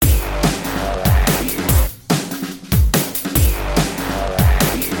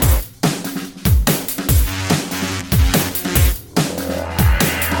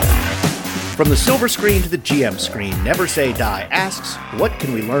From the silver screen to the GM screen, Never Say Die asks, what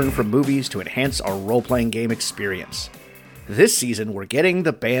can we learn from movies to enhance our role-playing game experience? This season, we're getting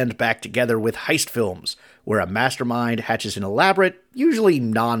the band back together with heist films, where a mastermind hatches an elaborate, usually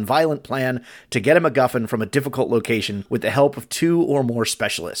non-violent plan to get a MacGuffin from a difficult location with the help of 2 or more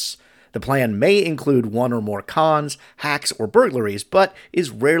specialists. The plan may include 1 or more cons, hacks, or burglaries, but is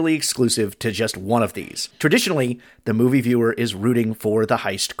rarely exclusive to just one of these. Traditionally, the movie viewer is rooting for the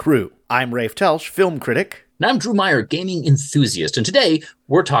heist crew. I'm Rafe Telsch, film critic. And I'm Drew Meyer, gaming enthusiast, and today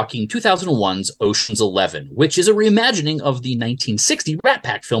we're talking 2001's Ocean's 11, which is a reimagining of the 1960 Rat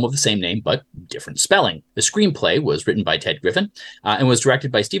Pack film of the same name, but different spelling. The screenplay was written by Ted Griffin and was directed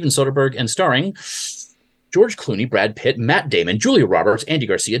by Steven Soderbergh and starring George Clooney, Brad Pitt, Matt Damon, Julia Roberts, Andy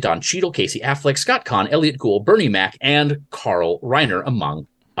Garcia, Don Cheadle, Casey Affleck, Scott Conn, Elliot Gould, Bernie Mac, and Carl Reiner, among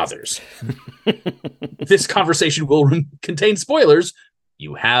others. This conversation will contain spoilers.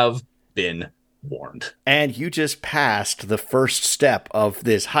 You have been warned. And you just passed the first step of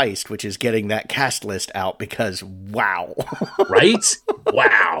this heist, which is getting that cast list out, because wow. Right?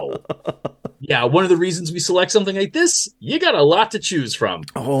 Wow. Yeah, one of the reasons we select something like this, you got a lot to choose from.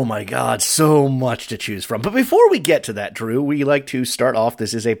 Oh my God, so much to choose from. But before we get to that, Drew, we like to start off.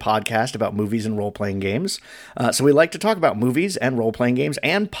 This is a podcast about movies and role-playing games. So we like to talk about movies and role-playing games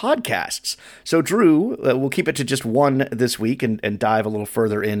and podcasts. So Drew, we'll keep it to just one this week and dive a little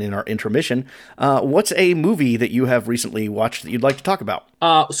further in our intermission. What's a movie that you have recently watched that you'd like to talk about?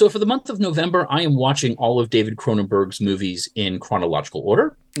 So for the month of November, I am watching all of David Cronenberg's movies in chronological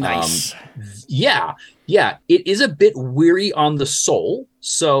order. Nice. Yeah. It is a bit weary on the soul.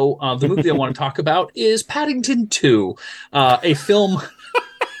 So the movie I want to talk about is Paddington 2, a film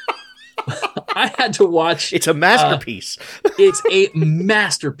I had to watch. It's a masterpiece. It's a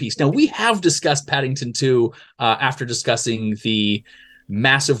masterpiece. Now, we have discussed Paddington 2 after discussing the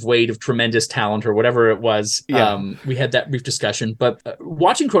massive weight of tremendous talent or whatever it was. Yeah. We had that brief discussion, but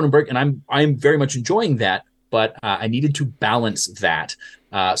watching Cronenberg, and I'm very much enjoying that, but I needed to balance that.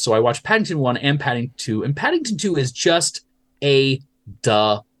 So I watched Paddington 1 and Paddington 2, and Paddington 2 is just a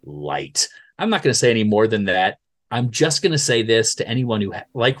delight. I'm not going to say any more than that. I'm just going to say this to anyone who,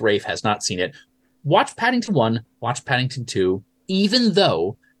 like Rafe, has not seen it. Watch Paddington 1, watch Paddington 2, even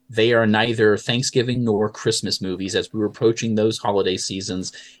though they are neither Thanksgiving nor Christmas movies as we were approaching those holiday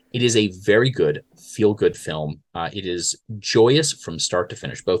seasons. It is a very good, feel-good film. It is joyous from start to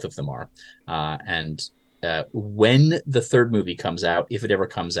finish. Both of them are. And when the third movie comes out, if it ever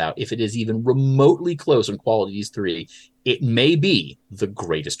comes out, if it is even remotely close in quality to these three, it may be the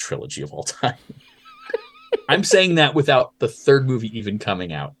greatest trilogy of all time. I'm saying that without the third movie even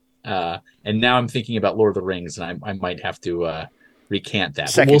coming out. And now I'm thinking about Lord of the Rings, and I might have to recant that.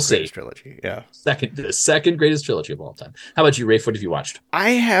 Second we'll see. greatest trilogy, yeah. The second greatest trilogy of all time. How about you, Rafe? What have you watched? I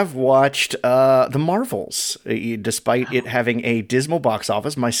have watched The Marvels. Despite it having a dismal box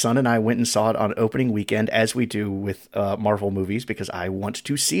office, my son and I went and saw it on opening weekend, as we do with Marvel movies, because I want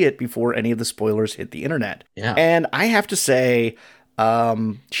to see it before any of the spoilers hit the internet. Yeah. And I have to say,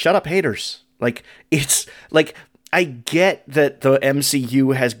 shut up, haters. It's like, I get that the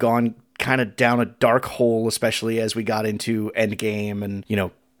MCU has gone kind of down a dark hole, especially as we got into Endgame and,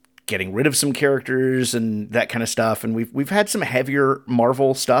 getting rid of some characters and that kind of stuff. And we've had some heavier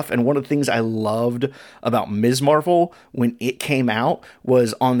Marvel stuff. And one of the things I loved about Ms. Marvel when it came out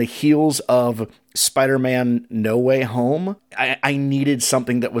was on the heels of Spider-Man No Way Home. I needed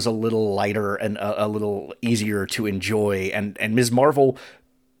something that was a little lighter and a little easier to enjoy. And Ms. Marvel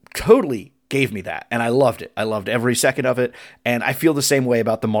totally gave me that, and I loved it. I loved every second of it, and I feel the same way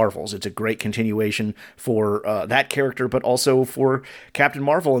about the Marvels. It's a great continuation for that character, but also for Captain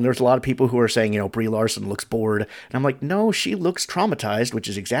Marvel, and there's a lot of people who are saying, Brie Larson looks bored, and I'm like, no, she looks traumatized, which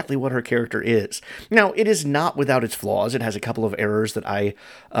is exactly what her character is. Now, it is not without its flaws. It has a couple of errors that I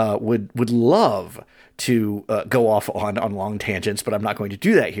would love to go off on long tangents, but I'm not going to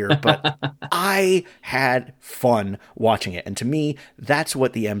do that here. But I had fun watching it. And to me, that's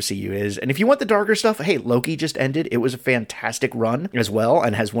what the MCU is. And if you want the darker stuff, hey, Loki just ended. It was a fantastic run as well,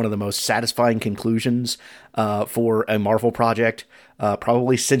 and has one of the most satisfying conclusions for a Marvel project,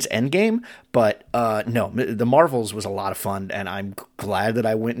 probably since Endgame. But no, the Marvels was a lot of fun, and I'm glad that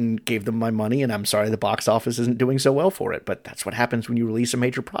I went and gave them my money, and I'm sorry the box office isn't doing so well for it. But that's what happens when you release a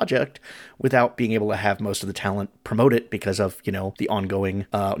major project without being able to have most of the talent promote it because of, the ongoing,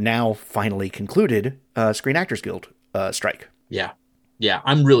 now finally concluded Screen Actors Guild strike. Yeah,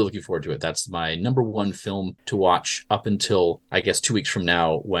 I'm really looking forward to it. That's my number one film to watch up until, I guess, 2 weeks from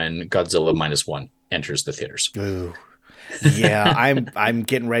now when Godzilla -1 enters the theaters. Ooh. Yeah, I'm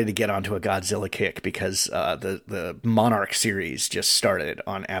getting ready to get onto a Godzilla kick because the Monarch series just started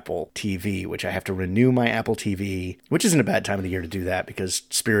on Apple TV, which I have to renew my Apple TV, which isn't a bad time of the year to do that because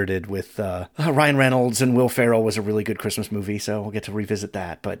Spirited with Ryan Reynolds and Will Ferrell was a really good Christmas movie, so we'll get to revisit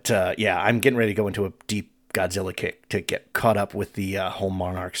that. But yeah, I'm getting ready to go into a deep Godzilla kick to get caught up with the whole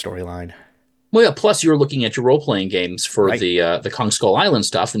Monarch storyline. Well, yeah. Plus, you're looking at your role playing games for Right. the Kong Skull Island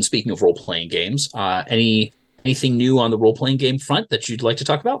stuff. And speaking of role playing games, anything new on the role playing game front that you'd like to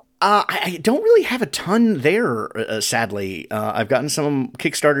talk about? I don't really have a ton there, sadly. I've gotten some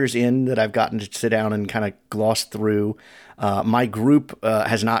Kickstarters in that I've gotten to sit down and kind of gloss through. My group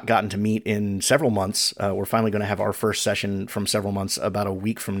has not gotten to meet in several months. We're finally going to have our first session from several months about a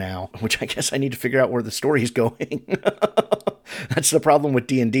week from now, which I guess I need to figure out where the story's going. That's the problem with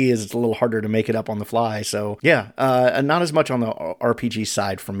D&D is it's a little harder to make it up on the fly. So yeah, not as much on the RPG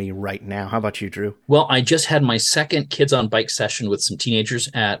side for me right now. How about you, Drew? Well, I just had my second Kids on Bike session with some teenagers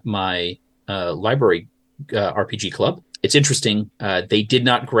at my library RPG club. It's interesting. They did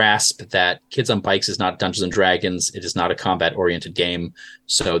not grasp that Kids on Bikes is not Dungeons and Dragons. It is not a combat-oriented game.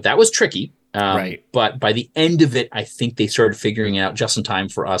 So that was tricky. Right. But by the end of it, I think they started figuring out just in time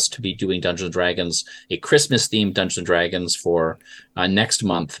for us to be doing Dungeons and Dragons, a Christmas-themed Dungeons and Dragons for next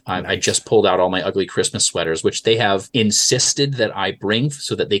month. Nice. I just pulled out all my ugly Christmas sweaters, which they have insisted that I bring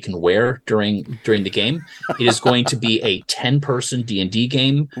so that they can wear during the game. It is going to be a 10-person D&D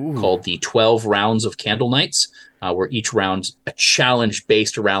game called the 12 Rounds of Candle Nights. Where each round, a challenge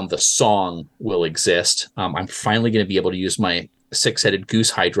based around the song will exist. I'm finally going to be able to use my 6-headed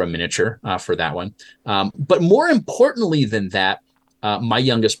goose hydra miniature for that one. But more importantly than that, my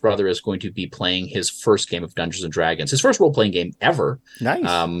youngest brother is going to be playing his first game of Dungeons and Dragons, his first role-playing game ever. Nice.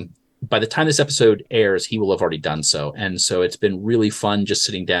 By the time this episode airs, he will have already done so. And so it's been really fun just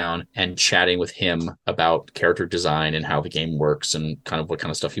sitting down and chatting with him about character design and how the game works and kind of what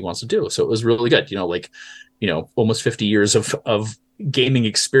kind of stuff he wants to do. So it was really good. Almost 50 years of gaming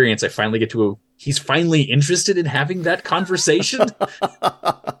experience. I finally get to he's finally interested in having that conversation.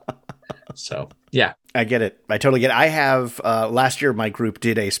 So, yeah. I get it. I totally get it. I have, last year my group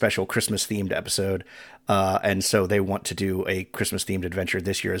did a special Christmas themed episode. And so they want to do a Christmas themed adventure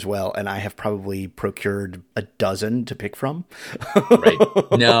this year as well. And I have probably procured a dozen to pick from. Right.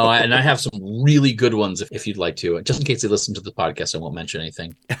 No, and I have some really good ones if you'd like to. Just in case they listen to the podcast, I won't mention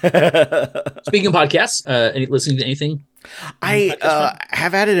anything. Speaking of podcasts, listening to anything? I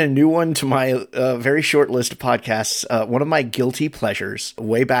have added a new one to my very short list of podcasts. One of my guilty pleasures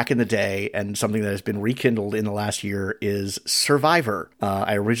way back in the day and something that has been rekindled in the last year is Survivor.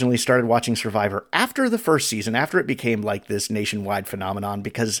 I originally started watching Survivor after the first season, after it became like this nationwide phenomenon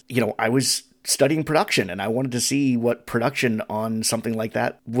because, I was studying production and I wanted to see what production on something like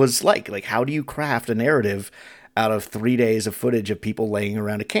that was like. Like, how do you craft a narrative out of 3 days of footage of people laying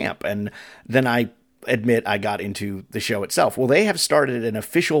around a camp? And then I admit I got into the show itself. Well, they have started an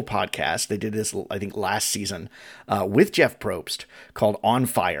official podcast. They did this, I think, last season with Jeff Probst called On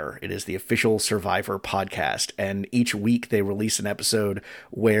Fire. It is the official Survivor podcast. And each week they release an episode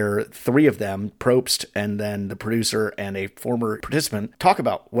where 3 of them, Probst and then the producer and a former participant, talk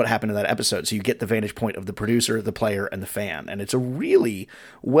about what happened in that episode. So you get the vantage point of the producer, the player, and the fan. And it's a really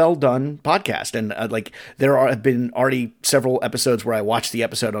well done podcast. And have been already several episodes where I watched the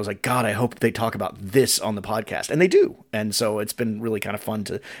episode. I was like, God, I hope they talk about this on the podcast, and they do. And so it's been really kind of fun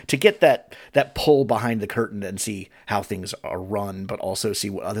to get that pull behind the curtain and see how things are run, but also see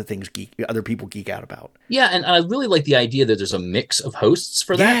what other people geek out about. Yeah, and I really like the idea that there's a mix of hosts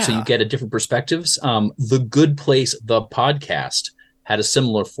for that, so you get a different perspectives. The Good Place, the podcast, had a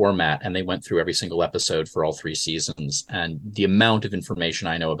similar format, and they went through every single episode for all 3 seasons. And the amount of information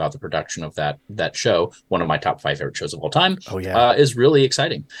I know about the production of that show, one of my top 5 favorite shows of all time, is really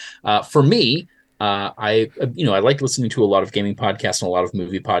exciting. For me, I like listening to a lot of gaming podcasts and a lot of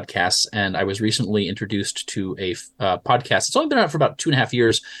movie podcasts. And I was recently introduced to a podcast. It's only been out for about 2.5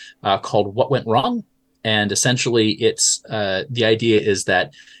 years called What Went Wrong. And essentially it's the idea is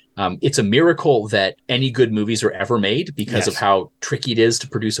that it's a miracle that any good movies are ever made because of how tricky it is to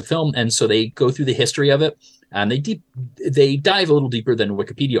produce a film. And so they go through the history of it. And they dive a little deeper than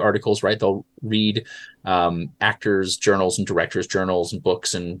Wikipedia articles, right? They'll read actors' journals and directors' journals and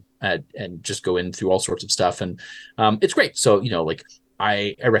books and just go in through all sorts of stuff. And it's great. So,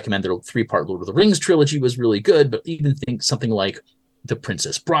 I recommend their 3-part Lord of the Rings trilogy was really good, but even think something like The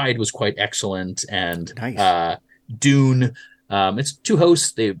Princess Bride was quite excellent. And nice. Dune. It's 2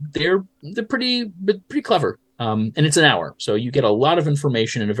 hosts. They're pretty clever. And it's an hour. So you get a lot of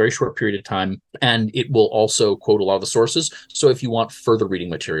information in a very short period of time. And it will also quote a lot of the sources. So if you want further reading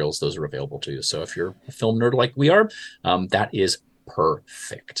materials, those are available to you. So if you're a film nerd like we are, that is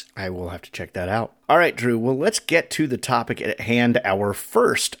perfect. I will have to check that out. All right, Drew. Well, let's get to the topic at hand, our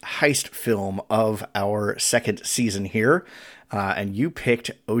first heist film of our second season here. And you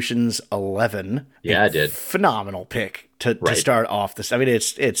picked Ocean's 11. Yeah, I did. Phenomenal pick to start off this. I mean,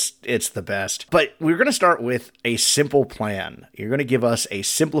 it's the best. But we're going to start with a simple plan. You're going to give us a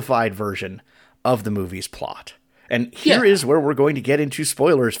simplified version of the movie's plot. And here is where we're going to get into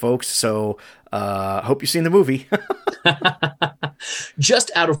spoilers, folks. So hope you've seen the movie.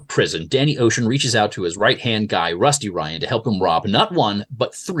 Just out of prison, Danny Ocean reaches out to his right-hand guy, Rusty Ryan, to help him rob not one,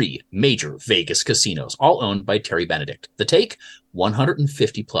 but 3 major Vegas casinos, all owned by Terry Benedict. The take?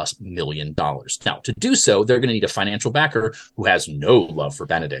 $150+ million. Now, to do so, they're going to need a financial backer who has no love for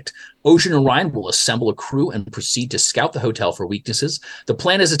Benedict. Ocean and Ryan will assemble a crew and proceed to scout the hotel for weaknesses. The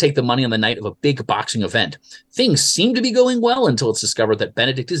plan is to take the money on the night of a big boxing event. Things seem to be going well until it's discovered that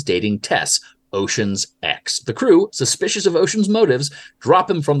Benedict is dating Tess, Ocean's ex. The crew, suspicious of Ocean's motives,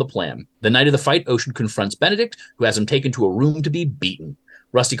 drop him from the plan. The night of the fight, Ocean confronts Benedict, who has him taken to a room to be beaten.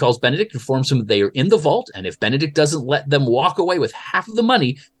 Rusty calls Benedict, informs him they are in the vault, and if Benedict doesn't let them walk away with half of the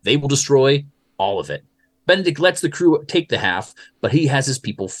money, they will destroy all of it. Benedict lets the crew take the half, but he has his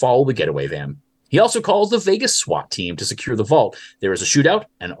people follow the getaway van. He also calls the Vegas SWAT team to secure the vault. There is a shootout,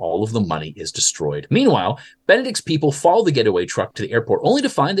 and all of the money is destroyed. Meanwhile, Benedict's people follow the getaway truck to the airport, only to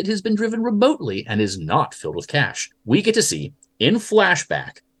find that it has been driven remotely and is not filled with cash. We get to see, in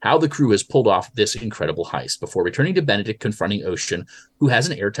flashback, how the crew has pulled off this incredible heist before returning to Benedict confronting Ocean, who has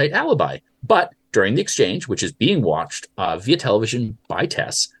an airtight alibi. But during the exchange, which is being watched via television by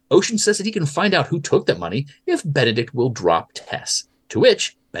Tess, Ocean says that he can find out who took that money if Benedict will drop Tess, to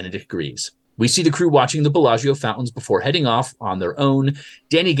which Benedict agrees. We see the crew watching the Bellagio fountains before heading off on their own.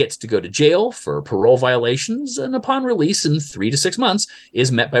 Danny gets to go to jail for parole violations, and upon release in 3 to 6 months,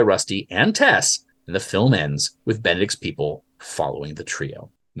 is met by Rusty and Tess, and the film ends with Benedict's people following the trio,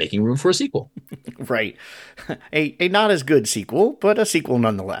 making room for a sequel. Right. A not as good sequel, but a sequel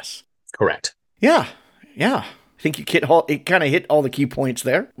nonetheless. Correct. Yeah. I think you kind of hit all the key points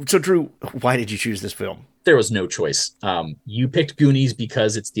there. So, Drew, why did you choose this film? There was no choice. You picked Goonies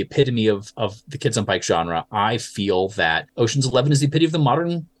because it's the epitome of the kids on bike genre. I feel that Ocean's 11 is the epitome of the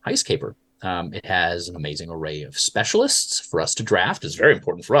modern heist caper. It has an amazing array of specialists for us to draft. It's very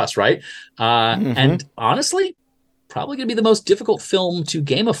important for us, right? And honestly, probably going to be the most difficult film to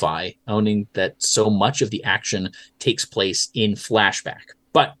gamify, owning that so much of the action takes place in flashback.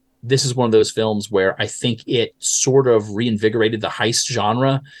 But this is one of those films where I think it sort of reinvigorated the heist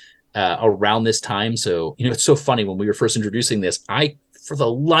genre around this time. So, it's so funny when we were first introducing this, I, for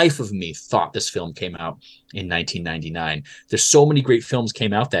the life of me, thought this film came out in 1999. There's so many great films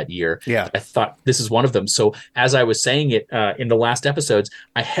came out that year. Yeah. I thought this is one of them. So as I was saying it in the last episodes,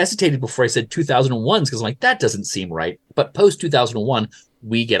 I hesitated before I said 2001 because I'm like, that doesn't seem right. But post 2001,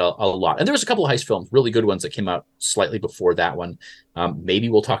 we get a lot. And there was a couple of heist films, really good ones that came out slightly before that one. Maybe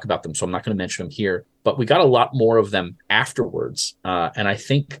we'll talk about them, so I'm not going to mention them here. But we got a lot more of them afterwards. And I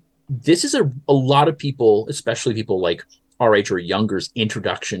think this is a lot of people, especially people like our age or younger's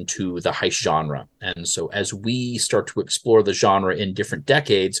introduction to the heist genre. And so as we start to explore the genre in different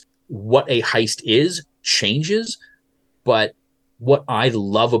decades, what a heist is changes. But what I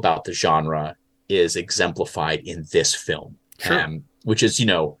love about the genre is exemplified in this film. Sure. Which is,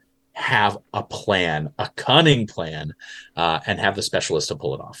 have a plan, a cunning plan, and have the specialist to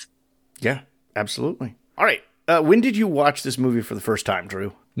pull it off. Yeah, absolutely. All right. When did you watch this movie for the first time,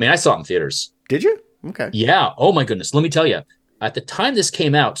 Drew? I saw it in theaters. Did you? Okay. Yeah. Oh, my goodness. Let me tell you. At the time this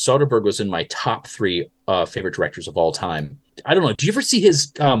came out, Soderbergh was in my top 3 favorite directors of all time. I don't know. Did you ever see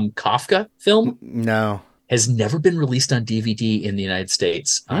his Kafka film? No. Has never been released on DVD in the United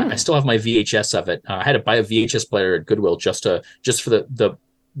States. I still have my VHS of it. I had to buy a VHS player at Goodwill just for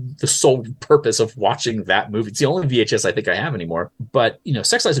the sole purpose of watching that movie. It's the only VHS I think I have anymore. But,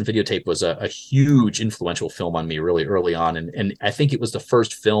 Sex, Lies, and Videotape was a huge influential film on me really early on. And I think it was the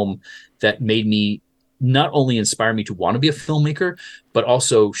first film that made me not only inspire me to want to be a filmmaker, but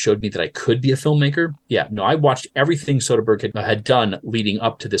also showed me that I could be a filmmaker. Yeah, no, I watched everything Soderbergh had done leading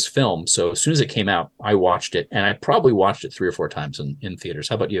up to this film. So as soon as it came out, I watched it, and I probably watched it 3 or 4 times in theaters.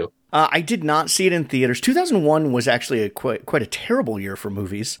 How about you? I did not see it in theaters. 2001 was actually quite a terrible year for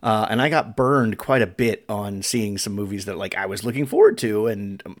movies, and I got burned quite a bit on seeing some movies that like I was looking forward to,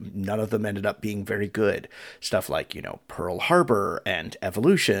 and none of them ended up being very good. Stuff like Pearl Harbor and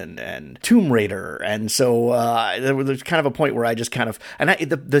Evolution and Tomb Raider, and so there's kind of a point where I just kind of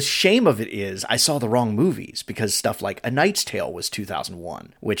the shame of it is I saw the wrong movies because stuff like A Knight's Tale was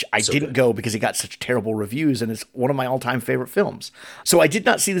 2001, which I didn't go because it got such terrible reviews, and it's one of my all-time favorite films. So I did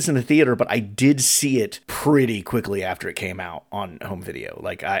not see this in the theater, but I did see it pretty quickly after it came out on home video.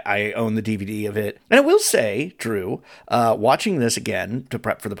 Like I own the DVD of it. And I will say, Drew, watching this again to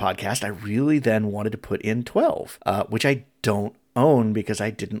prep for the podcast, I really then wanted to put in 12, which I don't own because I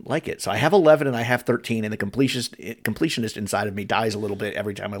didn't like it. So I have 11 and I have 13, and the completionist inside of me dies a little bit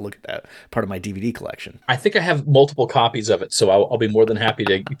every time I look at that part of my DVD collection. I think I have multiple copies of it, so I'll be more than happy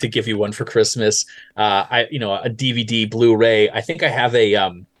to give you one for Christmas. A DVD, Blu-ray. I think I have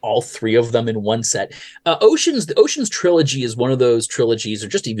all three of them in one set. The Oceans trilogy is one of those trilogies, or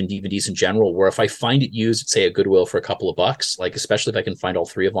just even DVDs in general, where if I find it used, say at Goodwill for a couple of bucks, like especially if I can find all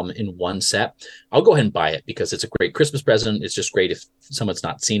three of them in one set, I'll go ahead and buy it because it's a great Christmas present. It's just great if someone's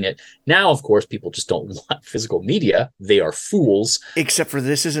not seen it. Now, of course, people just don't want physical media. They are fools. Except for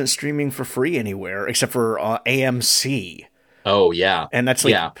this isn't streaming for free anywhere, except for AMC. Oh, yeah. And that's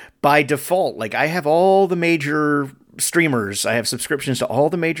by default. Like I have all the major streamers. I have subscriptions to all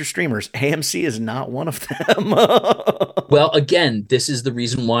the major streamers. AMC is not one of them. Well, again, this is the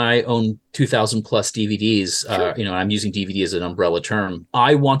reason why I own 2,000 plus DVDs. Sure. I'm using DVD as an umbrella term.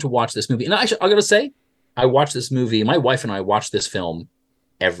 I want to watch this movie. And I got to say, I watch this movie. My wife and I watch this film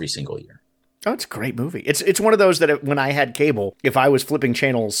every single year. Oh, it's a great movie. It's one of those that when I had cable, if I was flipping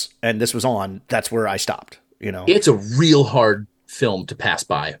channels and this was on, that's where I stopped. It's a real hard film to pass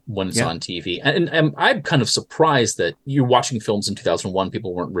by when it's on TV. And I'm kind of surprised that you're watching films in 2001,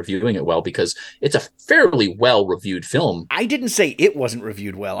 people weren't reviewing it well, because it's a fairly well-reviewed film. I didn't say it wasn't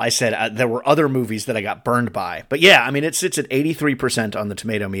reviewed well. I said there were other movies that I got burned by. But yeah, I mean, it sits at 83% on the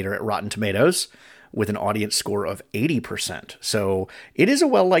tomato meter at Rotten Tomatoes with an audience score of 80%. So it is a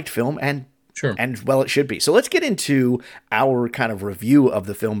well-liked film, and sure. And well, it should be. So let's get into our kind of review of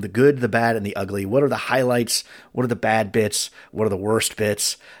the film, the good, the bad, and the ugly. What are the highlights? What are the bad bits? What are the worst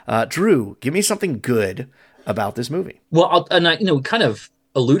bits? Drew, give me something good about this movie. Well, I kind of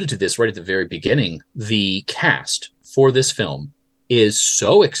alluded to this right at the very beginning. The cast for this film is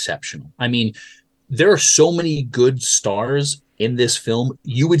so exceptional. I mean, there are so many good stars in this film.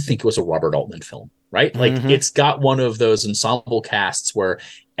 You would think it was a Robert Altman film, right? Like It's got one of those ensemble casts where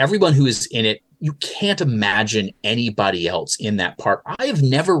everyone who is in it, you can't imagine anybody else in that part. I have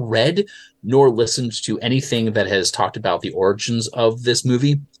never read nor listened to anything that has talked about the origins of this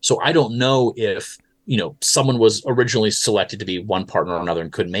movie. So I don't know if, someone was originally selected to be one partner or another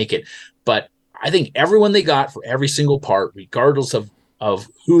and couldn't make it. But I think everyone they got for every single part, regardless of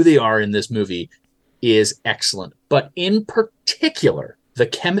who they are in this movie, is excellent. But in particular, the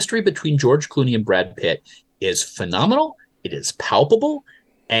chemistry between George Clooney and Brad Pitt is phenomenal. It is palpable.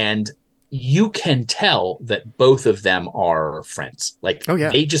 And you can tell that both of them are friends. Like,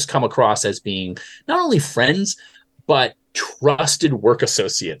 They just come across as being not only friends, but trusted work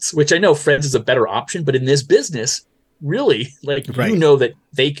associates, which I know friends is a better option. But in this business, really,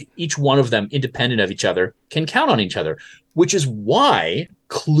 that each one of them, independent of each other, can count on each other, which is why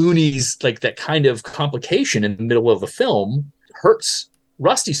Clooney's that kind of complication in the middle of the film hurts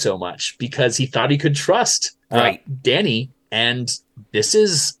Rusty so much, because he thought he could trust Danny. And this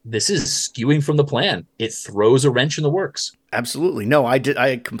is skewing from the plan. It throws a wrench in the works. Absolutely. No, I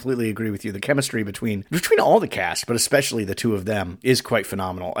completely agree with you. The chemistry between all the cast, but especially the two of them, is quite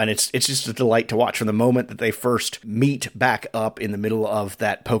phenomenal. And it's just a delight to watch from the moment that they first meet back up in the middle of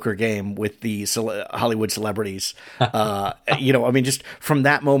that poker game with the Hollywood celebrities. Just from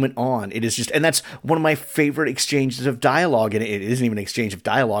that moment on, it is just, and that's one of my favorite exchanges of dialogue. And it isn't even an exchange of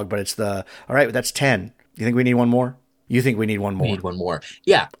dialogue, but it's all right, that's 10. You think we need one more? You think we need one more? We need one more.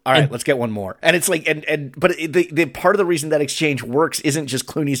 Yeah. All right, let's get one more. And it's but the part of the reason that exchange works isn't just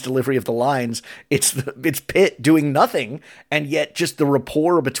Clooney's delivery of the lines. It's Pitt doing nothing, and yet just the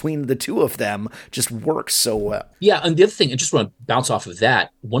rapport between the two of them just works so well. Yeah, and the other thing, I just want to bounce off of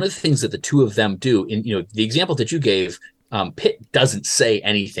that. One of the things that the two of them do, in the example that you gave, Pitt doesn't say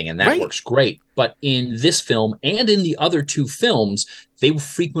anything, and that works great. But in this film and in the other two films, they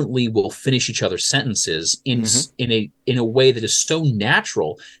frequently will finish each other's sentences in a way that is so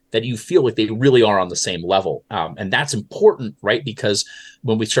natural that you feel like they really are on the same level. And that's important, right? Because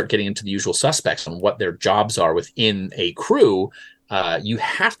when we start getting into the usual suspects on what their jobs are within a crew, you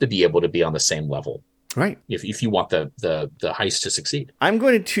have to be able to be on the same level. Right. if you want the heist to succeed. I'm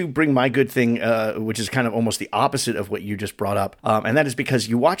going to bring my good thing, which is kind of almost the opposite of what you just brought up. And that is because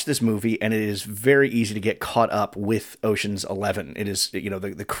you watch this movie and it is very easy to get caught up with Ocean's 11. It is,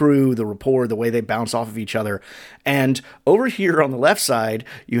 the crew, the rapport, the way they bounce off of each other. And over here on the left side,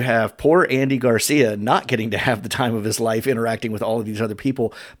 you have poor Andy Garcia not getting to have the time of his life interacting with all of these other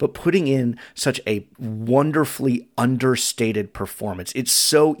people, but putting in such a wonderfully understated performance. It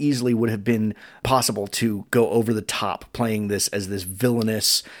so easily would have been possible to go over the top playing this as this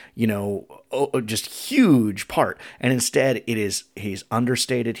villainous, just huge part. And instead he's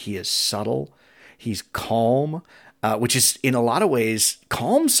understated. He is subtle. He's calm, which is in a lot of ways,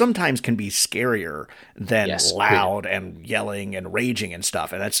 calm sometimes can be scarier than loud and yelling and raging and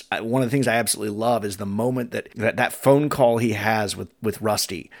stuff. And that's one of the things I absolutely love is the moment that phone call he has with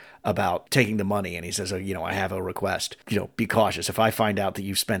Rusty about taking the money. And he says, I have a request, be cautious. If I find out that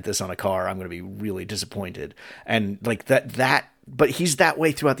you've spent this on a car, I'm going to be really disappointed. And like that, but he's that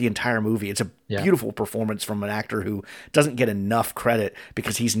way throughout the entire movie. It's a beautiful performance from an actor who doesn't get enough credit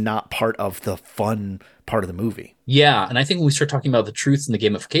because he's not part of the fun part of the movie. Yeah. And I think when we start talking about the truth and the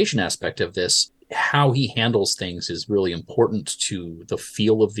gamification aspect of this, how he handles things is really important to the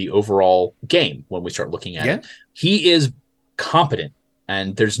feel of the overall game when we start looking at it. He is competent.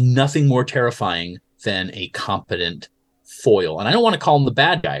 And there's nothing more terrifying than a competent foil. And I don't want to call him the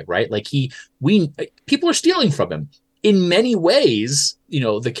bad guy, right? Like people are stealing from him. In many ways,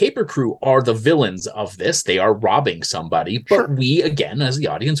 the Caper crew are the villains of this. They are robbing somebody, but we, again, as the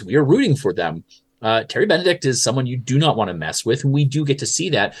audience, we are rooting for them. Terry Benedict is someone you do not want to mess with. And we do get to see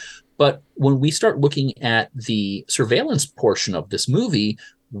that. But when we start looking at the surveillance portion of this movie,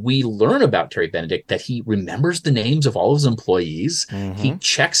 we learn about Terry Benedict that he remembers the names of all his employees. Mm-hmm. He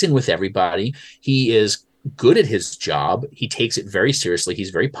checks in with everybody. He is good at his job. He takes it very seriously.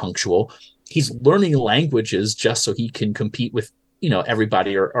 He's very punctual. He's learning languages just so he can compete with,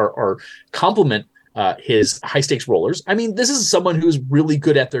 everybody or complement his high stakes rollers. I mean, this is someone who's really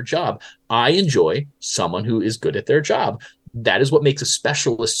good at their job. I enjoy someone who is good at their job. That is what makes a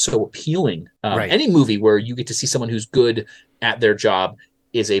specialist so appealing. Any movie where you get to see someone who's good at their job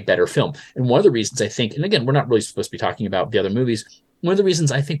is a better film. And one of the reasons I think, and again, we're not really supposed to be talking about the other movies. One of the reasons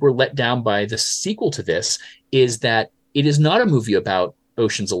I think we're let down by the sequel to this is that it is not a movie about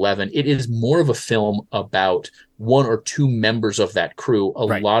Ocean's 11. It is more of a film about one or two members of that crew. A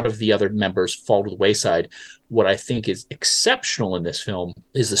lot of the other members fall to the wayside. What I think is exceptional in this film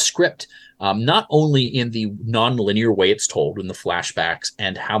is the script, not only in the non-linear way it's told in the flashbacks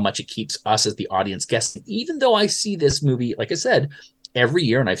and how much it keeps us as the audience guessing. Even though I see this movie, like I said, every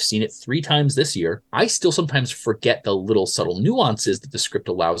year, and I've seen it 3 times this year, I still sometimes forget the little subtle nuances that the script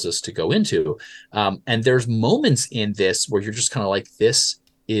allows us to go into. And there's moments in this where you're just kind of like, this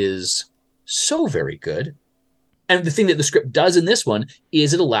is so very good. And the thing that the script does in this one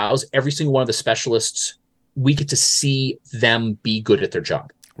is it allows every single one of the specialists, we get to see them be good at their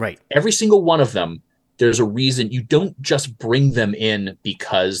job. Right. Every single one of them, there's a reason. You don't just bring them in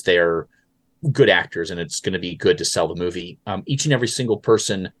because they're good actors and it's going to be good to sell the movie. Each and every single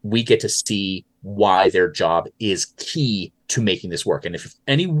person, we get to see why their job is key to making this work. And if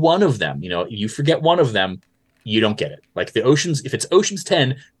any one of them, you forget one of them, you don't get it. Like if it's Ocean's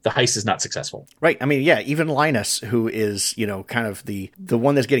 10, the heist is not successful. Right. I mean, even Linus, who is, kind of the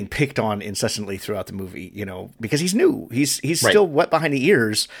one that's getting picked on incessantly throughout the movie, because he's new. He's still wet behind the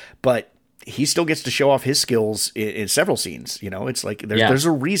ears, but he still gets to show off his skills in several scenes. It's like there's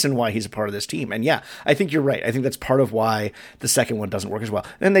a reason why he's a part of this team. And I think you're right. I think that's part of why the second one doesn't work as well.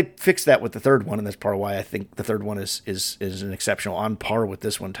 And they fixed that with the third one, and that's part of why I think the third one is an exceptional, on par with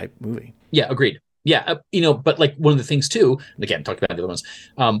this one type movie. Yeah, agreed. Yeah, but like one of the things too, and again, talking about the other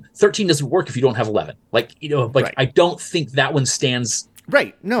ones, 13 doesn't work if you don't have 11. I don't think that one stands.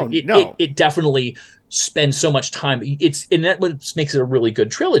 Right. No. It definitely spends so much time. And that what makes it a really good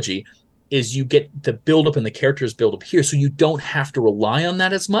trilogy. Is you get the buildup and the characters build up here, so you don't have to rely on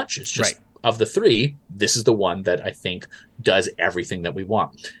that as much. It's just of the 3, this is the one that I think does everything that we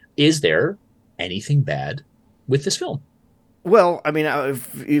want. Is there anything bad with this film? Well, I mean,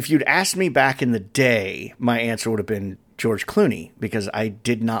 if you'd asked me back in the day, my answer would have been George Clooney, because I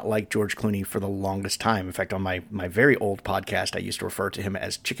did not like George Clooney for the longest time. In fact, on my very old podcast, I used to refer to him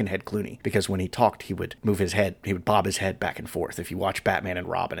as Chickenhead Clooney, because when he talked, he would move his head, he would bob his head back and forth. If you watch Batman and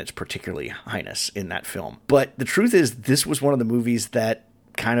Robin, it's particularly heinous in that film. But the truth is, this was one of the movies that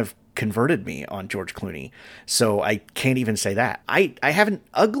kind of converted me on George Clooney. So I can't even say that. I have an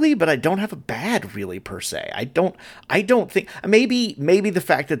ugly, but I don't have a bad really per se. I don't think, maybe the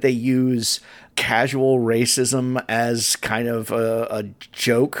fact that they use casual racism as kind of a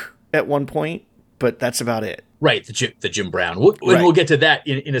joke at one point but that's about it. Right, the Jim Brown. We'll get to that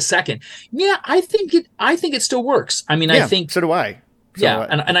in a second. Yeah, I think it still works. I mean, I think so do I.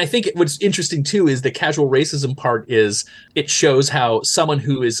 And I think what's interesting too is the casual racism part is it shows how someone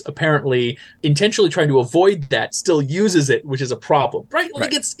who is apparently intentionally trying to avoid that still uses it, which is a problem, right?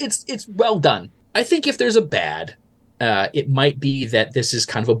 Like it's well done. I think if there's a bad, it might be that this is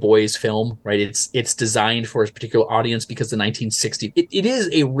kind of a boys' film, right? It's designed for a particular audience because the 1960s. It is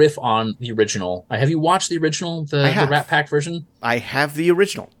a riff on the original. Have you watched the original, the Rat Pack version? I have the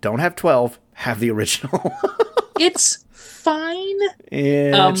original. Don't have 12. Have the original. It's fine.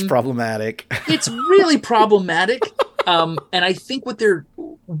 Yeah, it's problematic. It's really problematic. And I think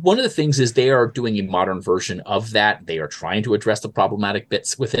one of the things is they are doing a modern version of that. They are trying to address the problematic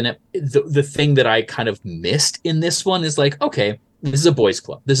bits within it. The thing that I kind of missed in this one is like, okay, this is a boys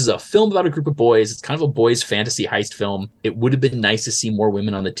club. This is a film about a group of boys. It's kind of a boys fantasy heist film. It would have been nice to see more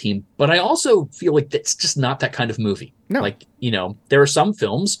women on the team, but I also feel like that's just not that kind of movie. No. Like, there are some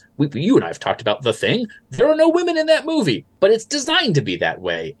films, you and I have talked about The Thing. There are no women in that movie, but it's designed to be that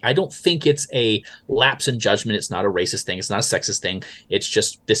way. I don't think it's a lapse in judgment. It's not a racist thing. It's not a sexist thing. It's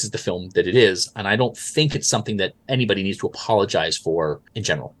just, this is the film that it is. And I don't think it's something that anybody needs to apologize for in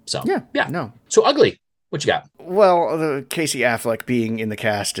general. So, yeah. No. So Ugly. What you got? Well, the Casey Affleck being in the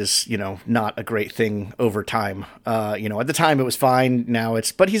cast is, not a great thing over time. At the time it was fine. Now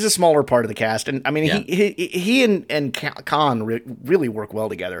but he's a smaller part of the cast. And I mean, he and Khan really work well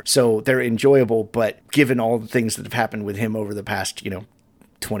together. So they're enjoyable. But given all the things that have happened with him over the past,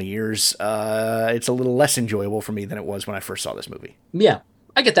 20 years, it's a little less enjoyable for me than it was when I first saw this movie. Yeah,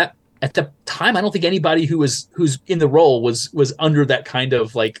 I get that. At the time, I don't think anybody who's in the role was under that kind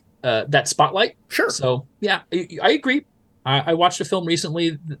of like, that spotlight. Sure. So yeah, I agree. I watched a film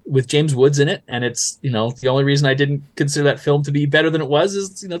recently with James Woods in it, and it's the only reason I didn't consider that film to be better than it was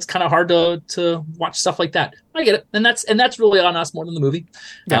is it's kind of hard to watch stuff like that. I get it, and that's really on us more than the movie.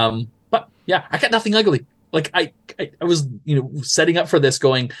 Yeah. But yeah, I got nothing ugly. Like I was setting up for this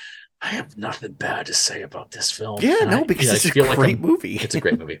going, I have nothing bad to say about this film. Yeah, because it's a great movie. It's a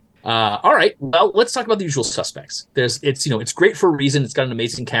great movie. All right. Well, let's talk about The Usual Suspects. It's great for a reason. It's got an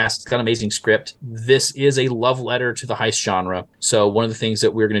amazing cast. It's got an amazing script. This is a love letter to the heist genre. So one of the things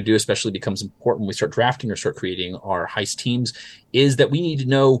that we're going to do, especially becomes important when we start drafting or start creating our heist teams, is that we need to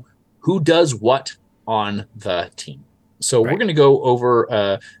know who does what on the team. So we're going to go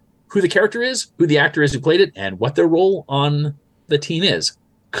over who the character is, who the actor is who played it, and what their role on the team is.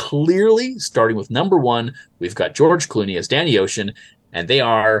 Clearly, starting with number one, we've got George Clooney as Danny Ocean, and they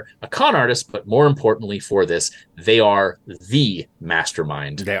are a con artist, but more importantly for this, they are the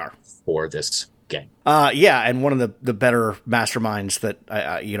mastermind. They are. For this gang. And one of the better masterminds that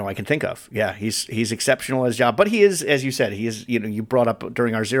I can think of. Yeah, he's exceptional at his job, but he is, as you said, he is. You brought up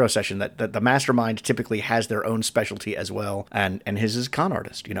during our Zero session that the mastermind typically has their own specialty as well, and his is con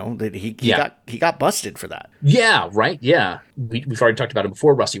artist. That he got busted for that. Yeah, right. Yeah, we've already talked about him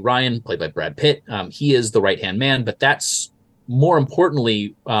before. Rusty Ryan, played by Brad Pitt. He is the right hand man, but that's more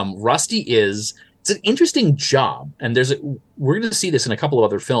importantly, Rusty is. It's an interesting job, and we're going to see this in a couple of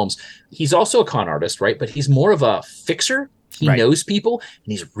other films. He's also a con artist, right? But he's more of a fixer. He knows people,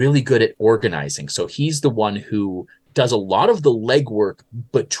 and he's really good at organizing. So he's the one who does a lot of the legwork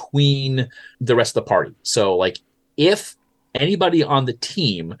between the rest of the party. So, like, if anybody on the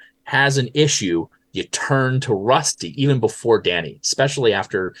team has an issue, you turn to Rusty even before Danny, especially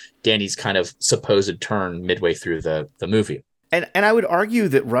after Danny's kind of supposed turn midway through the movie. And I would argue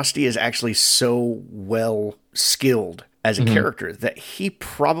that Rusty is actually so well skilled as a character that he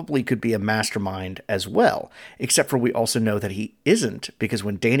probably could be a mastermind as well, except for we also know that he isn't, because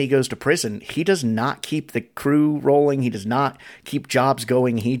when Danny goes to prison, he does not keep the crew rolling. He does not keep jobs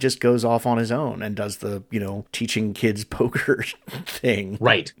going. He just goes off on his own and does the, teaching kids poker thing.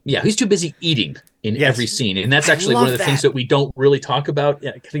 Right. Yeah. He's too busy eating in every scene. And that's actually one of the things that we don't really talk about.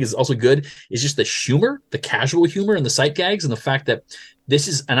 I think is also good is just the humor, the casual humor and the sight gags and the fact that this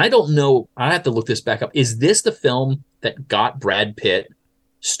is, and I don't know, I have to look this back up. Is this the film that got Brad Pitt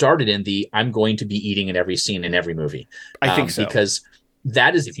started in the I'm going to be eating in every scene in every movie? I think so. Because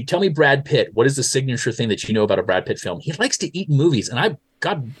that is, if you tell me Brad Pitt, what is the signature thing that you know about a Brad Pitt film? He likes to eat in movies. And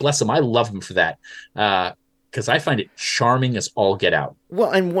God bless him, I love him for that. Because I find it charming as all get out.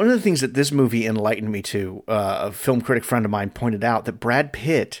 Well, and one of the things that this movie enlightened me to, a film critic friend of mine pointed out that Brad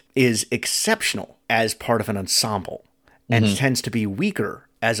Pitt is exceptional as part of an ensemble and tends to be weaker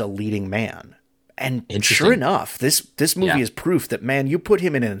as a leading man. And sure enough, this movie is proof that, man, you put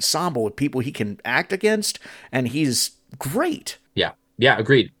him in an ensemble with people he can act against, and he's great. Yeah,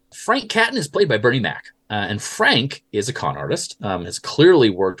 agreed. Frank Catton is played by Bernie Mac. And Frank is a con artist, has clearly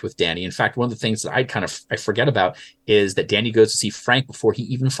worked with Danny. In fact, one of the things that I forget about is that Danny goes to see Frank before he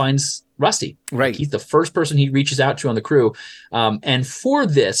even finds Rusty. Right. Like, he's the first person he reaches out to on the crew. And for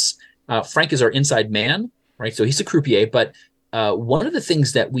this, Frank is our inside man, right? So he's a croupier. But one of the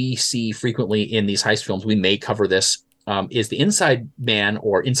things that we see frequently in these heist films, we may cover this, is the inside man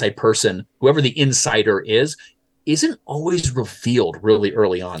or inside person, whoever the insider is, isn't always revealed really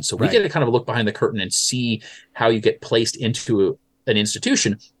early on. So we get to kind of look behind the curtain and see how you get placed into an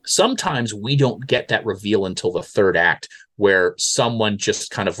institution. Sometimes we don't get that reveal until the third act, where someone just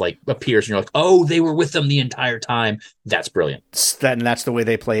kind of like appears and you're like, oh, they were with them the entire time. That's brilliant. And that's the way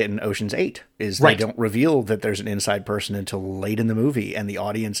they play it in Ocean's 8, is they don't reveal that there's an inside person until late in the movie, and the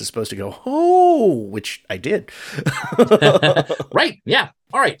audience is supposed to go, oh, which I did. Right. Yeah.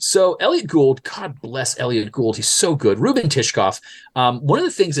 All right. So Elliot Gould, God bless Elliot Gould. He's so good. Ruben Tishkoff. One of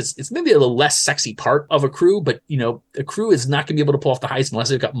the things, it's maybe a little less sexy part of a crew, but a crew is not going to be able to pull off the heist unless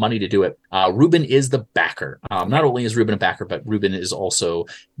they've got money to do it. Ruben is the backer. Not only is Ruben a backer, but Ruben is also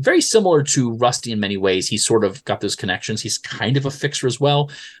very similar to Rusty in many ways. He's sort of got those connections. He's kind of a fixer as well.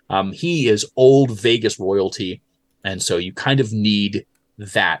 He is old Vegas royalty. And so you kind of need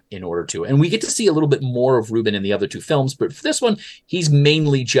that in order to. And we get to see a little bit more of Ruben in the other two films, but for this one, he's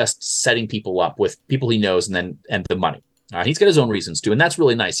mainly just setting people up with people he knows and the money. He's got his own reasons too, and that's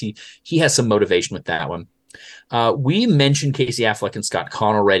really nice. He has some motivation with that one. We mentioned Casey Affleck and Scott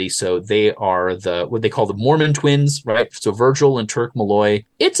Conn already, so they are what they call the Mormon twins, right? So Virgil and Turk Malloy.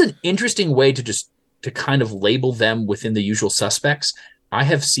 It's an interesting way to kind of label them within the usual suspects. I've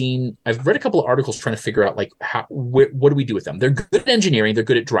read a couple of articles trying to figure out like what do we do with them? They're good at engineering. They're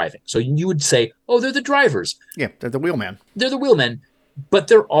good at driving. So you would say, oh, they're the drivers. Yeah, they're the wheelman. They're the wheelmen, but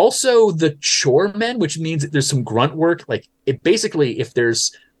they're also the chore men, which means that there's some grunt work. Like it basically, if they're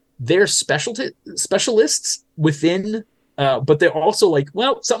specialists within, but they're also like,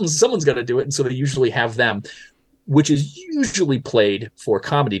 well, someone's got to do it. And so they usually have them, which is usually played for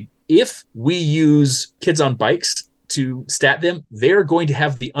comedy. If we use kids on bikes to stat them, they're going to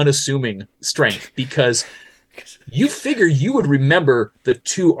have the unassuming strength, because you figure you would remember the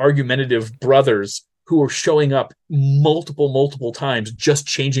two argumentative brothers who are showing up multiple times, just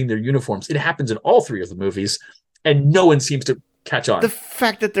changing their uniforms. It happens in all three of the movies, and no one seems to catch on. The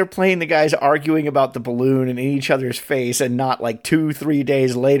fact that they're playing the guys arguing about the balloon and in each other's face, and not like 2-3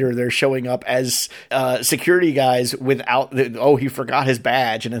 days later they're showing up as security guys without he forgot his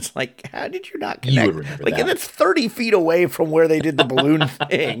badge, and it's like, how did you not connect? You would remember like that. And it's 30 feet away from where they did the balloon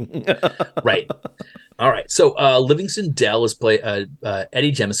thing. Right. All right. So Livingston Dell is played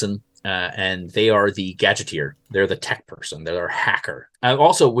Eddie Jemison. And they are the gadgeteer. They're the tech person. They're a hacker.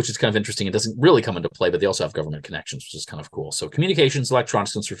 Also, which is kind of interesting, it doesn't really come into play, but they also have government connections, which is kind of cool. So communications,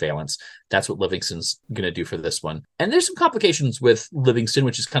 electronics, and surveillance. That's what Livingston's going to do for this one. And there's some complications with Livingston,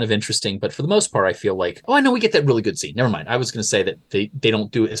 which is kind of interesting. But for the most part, I feel like, I know we get that really good scene. Never mind. I was going to say that they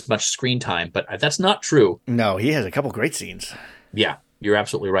don't do as much screen time, but that's not true. No, he has a couple great scenes. Yeah. You're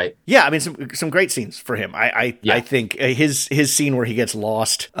absolutely right. Yeah, I mean, some great scenes for him. I think his scene where he gets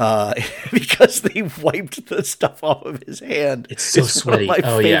lost because they wiped the stuff off of his hand. It's so sweaty. One of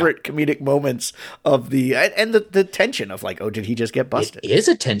my favorite comedic moments of the tension of like, oh, did he just get busted? It is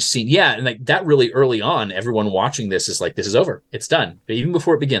a tense scene. Yeah, and like that really early on, everyone watching this is like, this is over. It's done. Even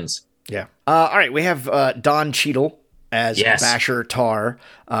before it begins. Yeah. All right, we have Don Cheadle as Basher Tarr,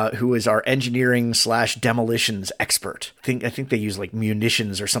 who is our engineering/demolitions expert. I think they use like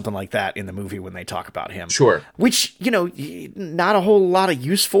munitions or something like that in the movie when they talk about him. Sure. Which, not a whole lot of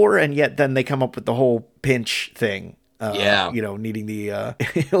use for, and yet then they come up with the whole pinch thing. Needing the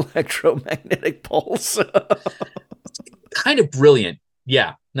electromagnetic pulse. Kind of brilliant.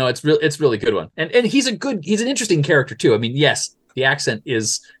 Yeah. No, it's really good one. And he's an interesting character too. I mean, yes, the accent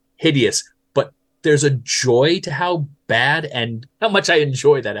is hideous, but there's a joy to how bad and how much I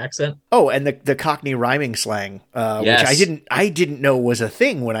enjoy that accent. Oh, and the Cockney rhyming slang, which I didn't know was a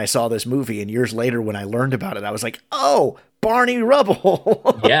thing when I saw this movie, and years later when I learned about it, I was like, oh, Barney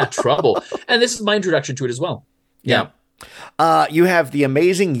Rubble. Yeah, trouble. And this is my introduction to it as well. Yeah. You have the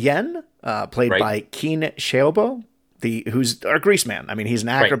amazing Yen, played by Keen Xiaobo, who's our grease man. I mean, he's an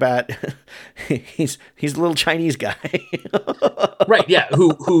acrobat. Right. he's a little Chinese guy. Right. Yeah.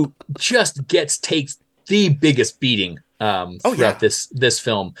 Who just takes the biggest beating throughout this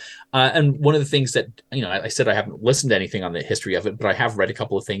film. And one of the things that, I said I haven't listened to anything on the history of it, but I have read a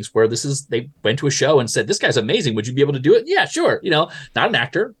couple of things where they went to a show and said, this guy's amazing. Would you be able to do it? Yeah, sure. Not an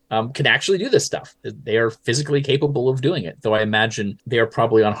actor, can actually do this stuff. They are physically capable of doing it. Though I imagine they are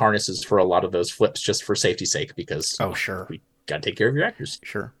probably on harnesses for a lot of those flips just for safety's sake, because sure, we got to take care of your actors.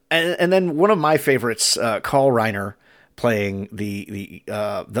 Sure. And then one of my favorites, Carl Reiner, playing the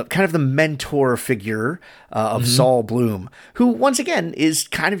kind of the mentor figure of Saul Bloom, who once again is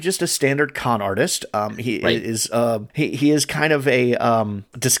kind of just a standard con artist. He is kind of a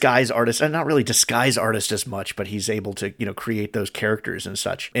disguise artist, and not really disguise artist as much, but he's able to create those characters and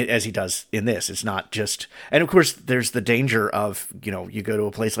such as he does in this. It's not just, and of course there's the danger of you go to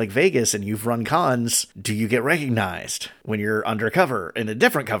a place like Vegas and you've run cons. Do you get recognized when you're undercover in a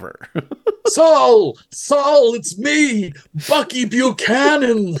different cover? Saul, it's me, Bucky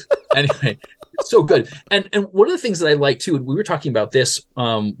Buchanan. Anyway, it's so good. And one of the things that I like too, and we were talking about this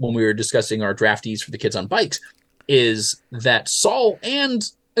when we were discussing our draftees for the Kids on Bikes, is that Saul and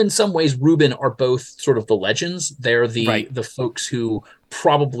in some ways Ruben are both sort of the legends. They're the folks who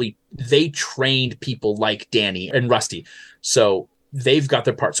probably they trained people like Danny and Rusty. So they've got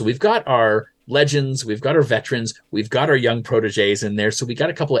their part. So we've got our legends, we've got our veterans, we've got our young proteges in there. So we got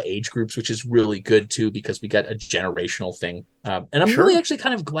a couple of age groups, which is really good too, because we got a generational thing. And I'm really actually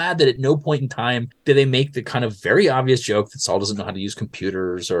kind of glad that at no point in time did they make the kind of very obvious joke that Saul doesn't know how to use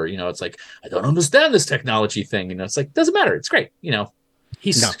computers, or, it's like, I don't understand this technology thing. It's like, doesn't matter. It's great.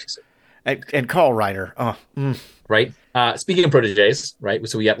 He's and Carl Reiner. Right. Speaking of proteges, right?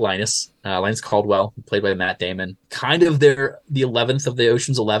 So we got Linus Caldwell, played by Matt Damon, kind of the 11th of the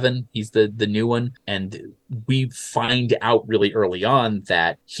Ocean's 11. He's the new one. And we find out really early on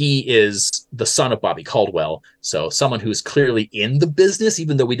that he is the son of Bobby Caldwell. So someone who's clearly in the business,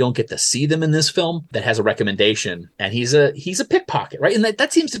 even though we don't get to see them in this film, that has a recommendation. And he's a pickpocket, right? And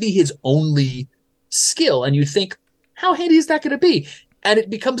that seems to be his only skill. And you think, how handy is that going to be? And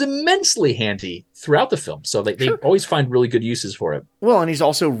it becomes immensely handy throughout the film. So they always find really good uses for it. Well, and he's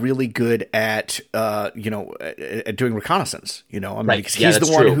also really good at, at doing reconnaissance, because he's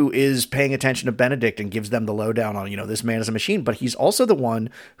the one who is paying attention to Benedict and gives them the lowdown on, this man is a machine, but he's also the one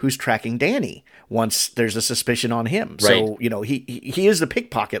who's tracking Danny once there's a suspicion on him. Right. So, he is the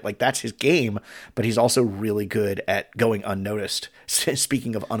pickpocket, like that's his game, but he's also really good at going unnoticed.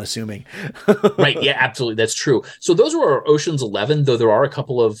 Speaking of unassuming. Right. Yeah, absolutely. That's true. So those are our Ocean's 11, though there are a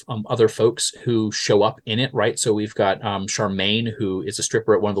couple of other folks who show up in it, right? So we've got Charmaine, who is a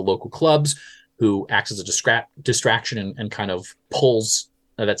stripper at one of the local clubs, who acts as a distraction and kind of pulls,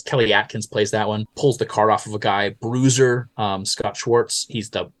 that's Kelly Atkins plays that one, pulls the cart off of a guy. Bruiser, Scott Schwartz,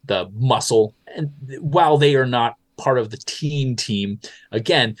 he's the muscle. And while they are not part of the team,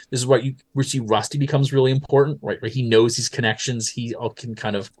 again, this is what we see Rusty becomes really important, right? Where he knows these connections. He can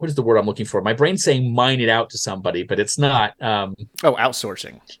kind of, what is the word I'm looking for? My brain's saying mine it out to somebody, but it's not.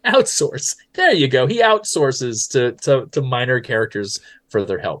 Outsourcing. Outsource. There you go. He outsources to minor characters for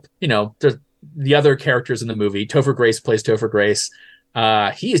their help. There's the other characters in the movie. Topher Grace plays Topher Grace.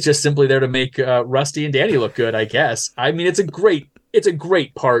 He is just simply there to make Rusty and Danny look good, I guess. I mean, it's a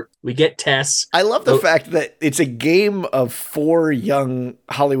great part. We get Tess. I love the fact that it's a game of 4 young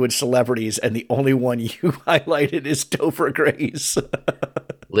Hollywood celebrities, and the only one you highlighted is Topher Grace.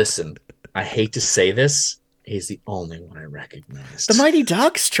 Listen, I hate to say this, he's the only one I recognized. The Mighty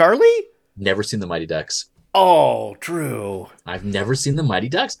Ducks, Charlie? Never seen the Mighty Ducks. Oh, Drew. I've never seen the Mighty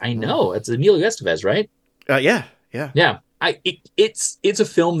Ducks. I know. It's Emilio Estevez, right? Yeah. Yeah. It's a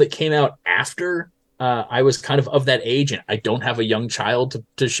film that came out after I was kind of that age, and I don't have a young child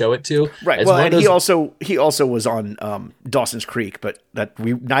to show it to. Right. Well, and he also was on Dawson's Creek, but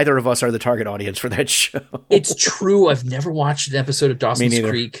neither of us are the target audience for that show. It's true. I've never watched an episode of Dawson's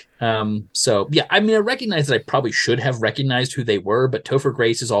Creek. So yeah, I mean, I recognize that I probably should have recognized who they were, but Topher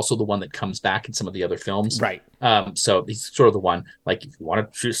Grace is also the one that comes back in some of the other films. Right. So he's sort of the one, like, if you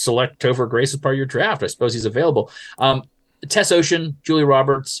want to select Topher Grace as part of your draft, I suppose he's available. Tess Ocean, Julia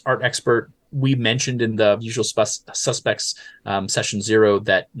Roberts, art expert. We mentioned in the Usual Suspects session 0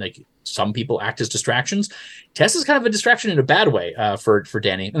 that like some people act as distractions. Tess is kind of a distraction in a bad way for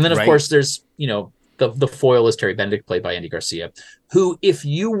Danny. And then of course there's the foil is Terry Benedict, played by Andy Garcia, who, if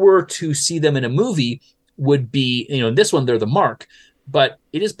you were to see them in a movie, would be, in this one they're the Mark. But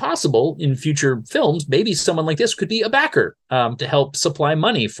it is possible in future films, maybe someone like this could be a backer to help supply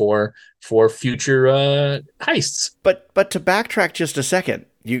money for future heists. But to backtrack just a second,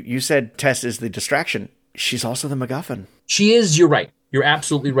 you said Tess is the distraction. She's also the MacGuffin. She is. You're right. You're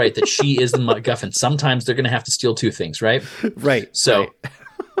absolutely right that she is the MacGuffin. Sometimes they're going to have to steal 2 things, right? Right. So. Right.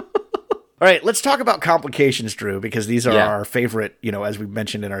 All right, let's talk about complications, Drew, because these are our favorite, as we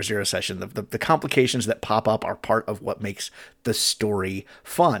mentioned in our 0 session. The complications that pop up are part of what makes the story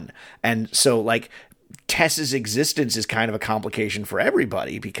fun. And so, like, Tess's existence is kind of a complication for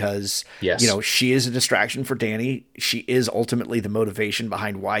everybody because, Yes. you know, she is a distraction for Danny. She is ultimately the motivation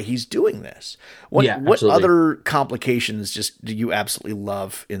behind why he's doing this. What absolutely. other complications just do you absolutely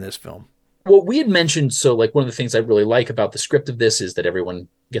love in this film? Well, we had mentioned, so like one of the things I really like about the script of this is that everyone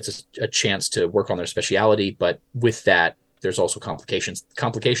gets a chance to work on their speciality, but with that, there's also complications.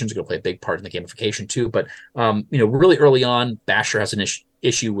 Complications are going to play a big part in the gamification too. But really early on, Basher has an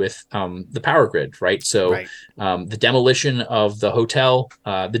issue with the power grid, right? So the demolition of the hotel,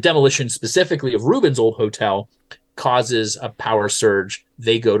 the demolition specifically of Ruben's old hotel, causes a power surge.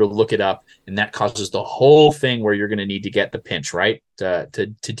 They go to look it up, and that causes the whole thing where you're going to need to get the pinch, right? To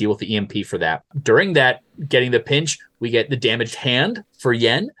deal with the EMP for that. During that, getting the pinch, we get the damaged hand for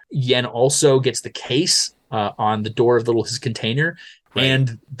Yen. Yen also gets the case on the door of his container. Right.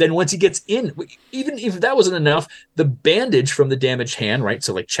 And then once he gets in, even if that wasn't enough, the bandage from the damaged hand, right?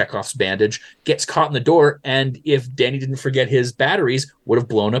 So like Chekhov's bandage gets caught in the door. And if Danny didn't forget his batteries, would have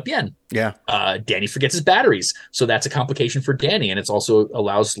blown up Yen. Yeah. Danny forgets his batteries. So that's a complication for Danny. And it's also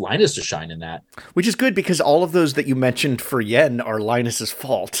allows Linus to shine in that. Which is good because all of those that you mentioned for Yen are Linus's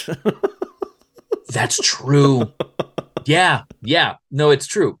fault. That's true. Yeah. No, it's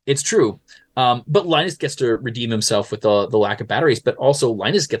true. It's true. But Linus gets to redeem himself with the lack of batteries, but also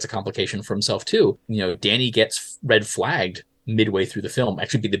Linus gets a complication for himself too. Danny gets red flagged midway through the film,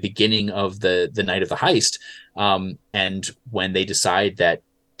 actually be the beginning of the night of the heist. And when they decide that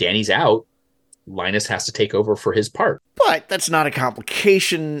Danny's out, Linus has to take over for his part. But that's not a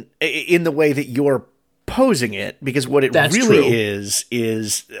complication in the way that you're posing it, because what it That's really true.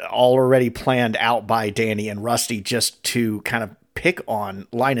 is already planned out by Danny and Rusty just to kind of pick on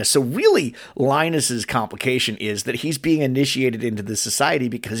Linus. So really, Linus's complication is that he's being initiated into this society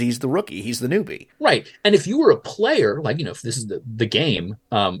because he's the rookie. He's the newbie. Right. And if you were a player, like, if this is the game,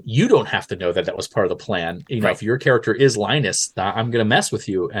 you don't have to know that was part of the plan. If your character is Linus, I'm going to mess with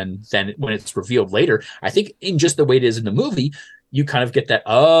you. And then when it's revealed later, I think in just the way it is in the movie, you kind of get that,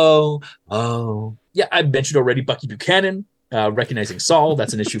 yeah, I mentioned already Bucky Buchanan. Recognizing Saul,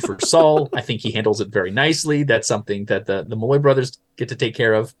 that's an issue for Saul. I think he handles it very nicely. That's something that the Malloy brothers get to take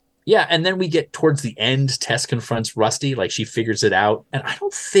care of. Yeah, and then we get towards the end, Tess confronts Rusty, like she figures it out. And I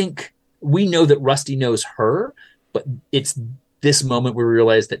don't think we know that Rusty knows her, but it's this moment where we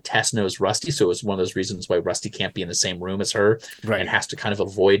realize that Tess knows Rusty. So it's one of those reasons why Rusty can't be in the same room as her and has to kind of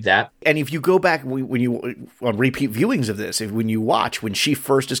avoid that. And if you go back when you on repeat viewings of this, when you watch when she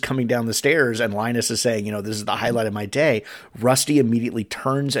first is coming down the stairs and Linus is saying, this is the highlight of my day, Rusty immediately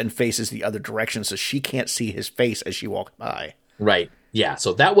turns and faces the other direction so she can't see his face as she walks by. Right. Yeah.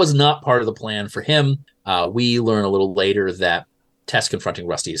 So that was not part of the plan for him. We learn a little later that Tess confronting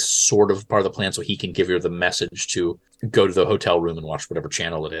Rusty is sort of part of the plan so he can give her the message to go to the hotel room and watch whatever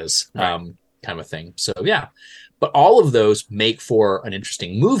channel it is, kind of a thing. So, yeah. But all of those make for an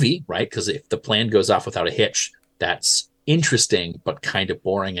interesting movie, right? Because if the plan goes off without a hitch, that's interesting, but kind of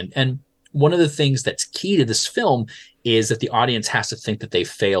boring. And one of the things that's key to this film is that the audience has to think that they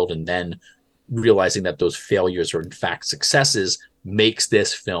failed, and then realizing that those failures are in fact successes makes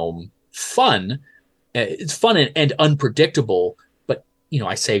this film fun. It's fun and unpredictable. But,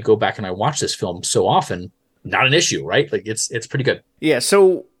 I say go back and I watch this film so often, not an issue, right? Like it's pretty good. Yeah.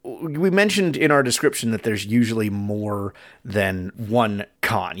 So we mentioned in our description that there's usually more than one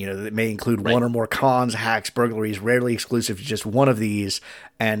con, that may include one or more cons, hacks, burglaries, rarely exclusive to just one of these.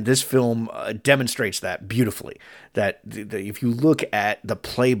 And this film demonstrates that beautifully, that if you look at the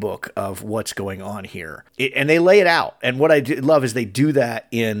playbook of what's going on here, and they lay it out. And what I love is they do that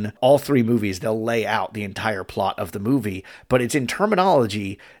in all three movies. They'll lay out the entire plot of the movie, but it's in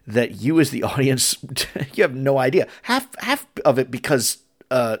terminology that you as the audience, you have no idea. Half of it because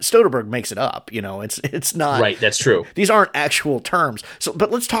Soderbergh makes it up, it's not right. That's true. These aren't actual terms. So, but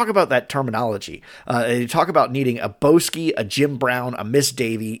let's talk about that terminology. You talk about needing a Boski, a Jim Brown, a Miss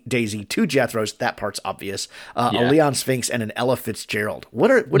Daisy, two Jethros. That part's obvious. A Leon Sphinx and an Ella Fitzgerald. What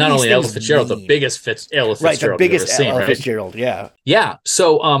not these only Ella things Fitzgerald, mean? the biggest Ella Fitzgerald, right? The biggest Ella Ella Fitzgerald. Yeah. Yeah.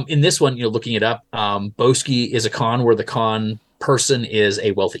 So in this one, looking it up, Boski is a con where the con person is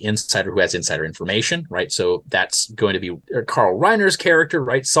a wealthy insider who has insider information, right? So that's going to be Carl Reiner's character,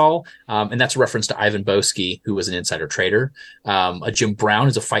 right? Saul. And that's a reference to Ivan Boski, who was an insider trader. A Jim Brown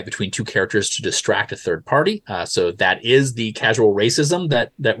is a fight between two characters to distract a third party. So that is the casual racism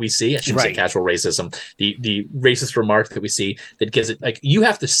that we see. I shouldn't say casual racism, the racist remark that we see that gives it, like, you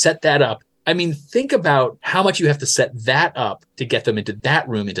have to set that up. I mean, think about how much you have to set that up to get them into that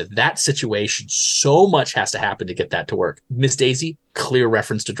room, into that situation. So much has to happen to get that to work. Miss Daisy, clear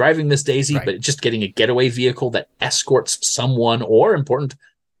reference to Driving Miss Daisy, but just getting a getaway vehicle that escorts someone or, important,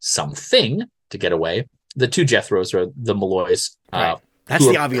 something to get away. The two Jethros are the Malloys. Right. That's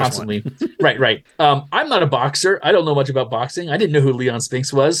the obvious constantly, one. right. I'm not a boxer. I don't know much about boxing. I didn't know who Leon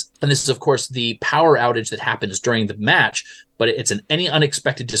Spinks was. And this is, of course, the power outage that happens during the match, but it's any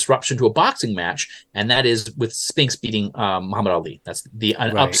unexpected disruption to a boxing match. And that is with Spinks beating Muhammad Ali. That's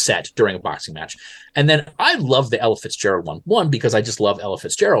an upset during a boxing match. And then I love the Ella Fitzgerald one. One, because I just love Ella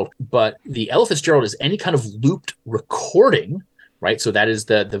Fitzgerald. But the Ella Fitzgerald is any kind of looped recording, right? So that is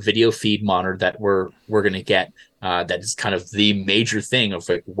the video feed monitor that we're going to get. That is kind of the major thing of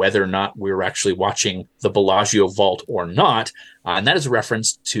like whether or not we're actually watching the Bellagio vault or not. And that is a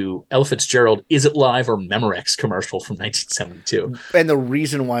reference to Ella Fitzgerald, Is It Live or Memorex commercial from 1972. And the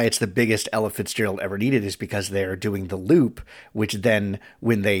reason why it's the biggest Ella Fitzgerald ever needed is because they're doing the loop, which then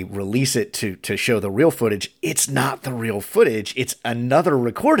when they release it to show the real footage, it's not the real footage. It's another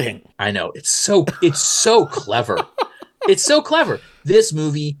recording. I know. It's so clever. It's so clever. This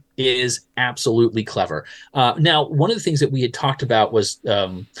movie is absolutely clever. Now, one of the things that we had talked about was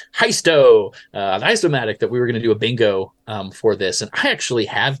Heisto, the Heistomatic, that we were going to do a bingo for this. And I actually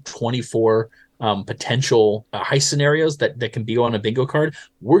have 24 potential heist scenarios that can be on a bingo card.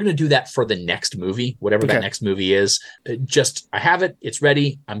 We're going to do that for the next movie, whatever that next movie is. I have it. It's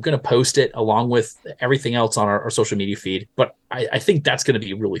ready. I'm going to post it along with everything else on our social media feed. But I think that's going to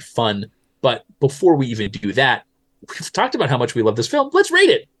be really fun. But before we even do that, we've talked about how much we love this film. Let's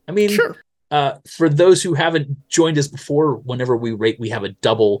rate it. I mean, sure. For those who haven't joined us before, whenever we rate, we have a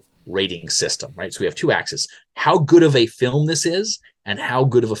double rating system, right? So we have two axes. How good of a film this is and how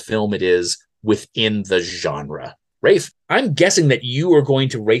good of a film it is within the genre. Rafe, I'm guessing that you are going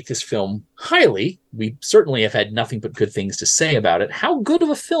to rate this film highly. We certainly have had nothing but good things to say about it. How good of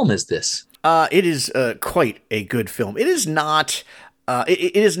a film is this? It is quite a good film. It is not...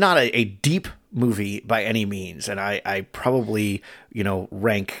 it is not a deep movie by any means, and I probably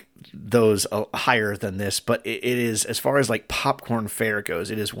rank those higher than this, but it is, as far as like popcorn fare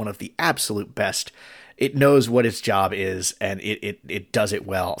goes, it is one of the absolute best. It knows what its job is, and it does it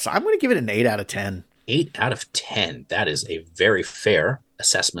well. So I'm going to give it an 8 out of 10. 8 out of 10. That is a very fair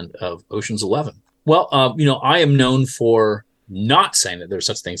assessment of Ocean's 11. Well, I am known for not saying that there's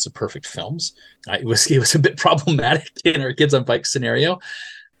such things as perfect films. It was a bit problematic in our Kids on Bikes scenario,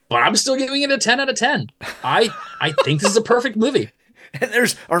 but I'm still giving it a 10 out of 10. I think this is a perfect movie. And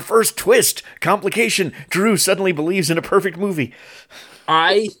there's our first twist, complication. Drew suddenly believes in a perfect movie.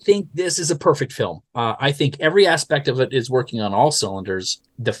 I think this is a perfect film. I think every aspect of it is working on all cylinders.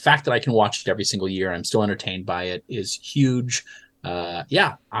 The fact that I can watch it every single year, I'm still entertained by it, is huge. I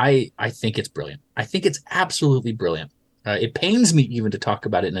think it's brilliant. I think it's absolutely brilliant. It pains me even to talk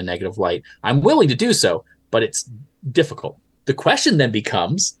about it in a negative light. I'm willing to do so, but it's difficult. The question then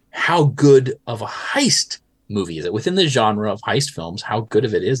becomes, how good of a heist movie is it? Within the genre of heist films, how good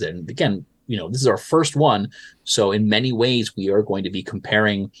of it is it? And again, this is our first one. So in many ways, we are going to be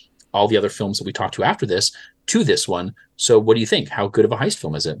comparing all the other films that we talked to after this to this one. So what do you think? How good of a heist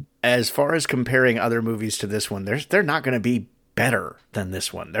film is it? As far as comparing other movies to this one, they're not going to be better than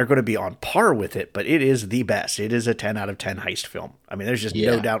this one. They're going to be on par with it, but it is the best. It is a 10 out of 10 heist film. I mean, there's just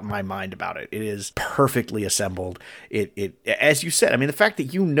no doubt in my mind about it. It is perfectly assembled. It as you said, I mean, the fact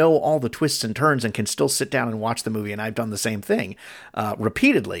that all the twists and turns and can still sit down and watch the movie, and I've done the same thing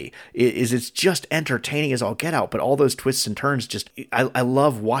repeatedly, it's just entertaining as all get out. But all those twists and turns, I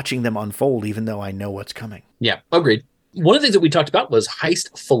love watching them unfold, even though I know what's coming. Yeah, agreed. One of the things that we talked about was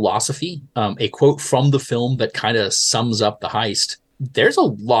heist philosophy, a quote from the film that kind of sums up the heist. There's a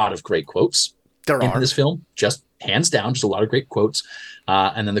lot of great quotes in this film, just hands down, just a lot of great quotes.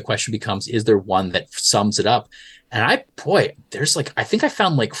 And then the question becomes, is there one that sums it up? And I think I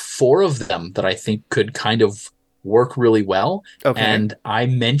found 4 of them that I think could kind of work really well. Okay. And I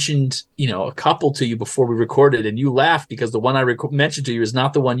mentioned, a couple to you before we recorded, and you laughed because the one I mentioned to you is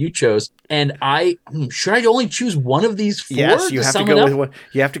not the one you chose. And should I only choose one of these 4? Yes, you have to go with one.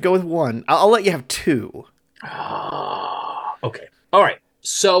 You have to go with one. I'll let you have 2. Okay. All right.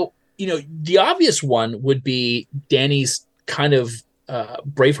 So, the obvious one would be Danny's kind of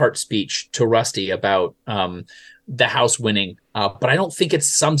Braveheart speech to Rusty about the house winning. But I don't think it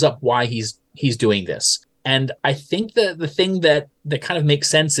sums up why he's doing this. And I think the thing that kind of makes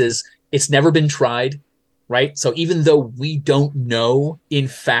sense is it's never been tried, right? So even though we don't know, in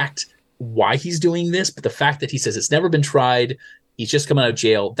fact, why he's doing this, but the fact that he says it's never been tried, he's just come out of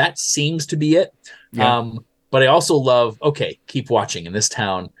jail, that seems to be it. Yeah. But I also love, keep watching. In this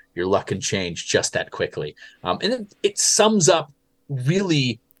town, your luck can change just that quickly. And it sums up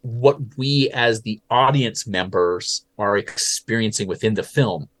really what we as the audience members are experiencing within the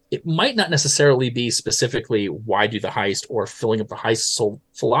film. it might not necessarily be specifically why do the heist or filling up the heist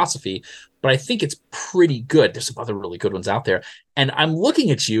philosophy, but I think it's pretty good. There's some other really good ones out there. And I'm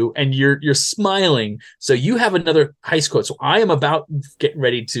looking at you and you're smiling. So you have another heist quote. So I am about getting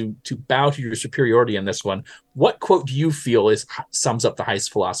ready to bow to your superiority on this one. What quote do you feel sums up the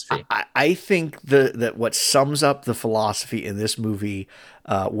heist philosophy? I think that what sums up the philosophy in this movie,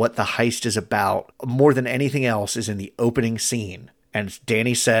 what the heist is about, more than anything else, is in the opening scene. And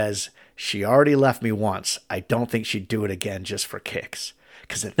Danny says, "She already left me once. I don't think she'd do it again just for kicks."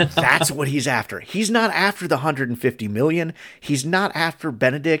 Because that's what he's after. He's not after the 150 million. He's not after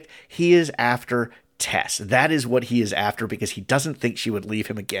Benedict. He is after Tess. That is what he is after, because he doesn't think she would leave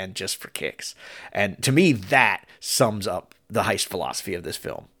him again just for kicks. And to me, that sums up the heist philosophy of this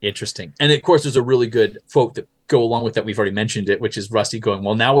film. Interesting. And of course, there's a really good quote that go along with that. We've already mentioned it, which is Rusty going,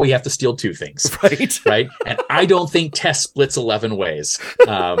 "Well, now we have to steal two things." Right. Right. And I don't think Tess splits 11 ways.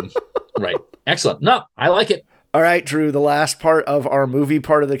 Right. Excellent. No, I like it. All right, Drew, the last part of our movie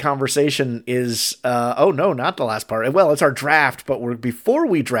part of the conversation is, oh no, not the last part. Well, it's our draft, but before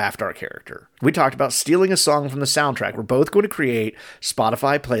we draft our character, we talked about stealing a song from the soundtrack. We're both going to create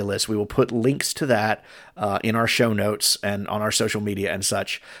Spotify playlists. We will put links to that in our show notes and on our social media and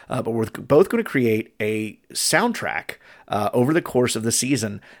such. But we're both going to create a soundtrack over the course of the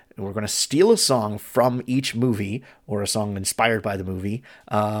season. We're going to steal a song from each movie, or a song inspired by the movie,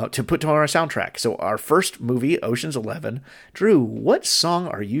 to put to our soundtrack. So our first movie, Ocean's 11. Drew, what song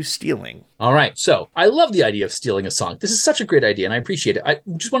are you stealing? All right. So I love the idea of stealing a song. This is such a great idea, and I appreciate it. I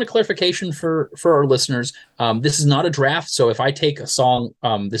just want a clarification for our listeners. This is not a draft. So if I take a song,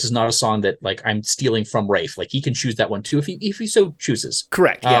 this is not a song that like I'm stealing from Rafe. Like he can choose that one too if he so chooses.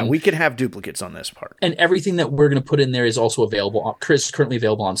 Correct. Yeah, we can have duplicates on this part. And everything that we're going to put in there is also available. Currently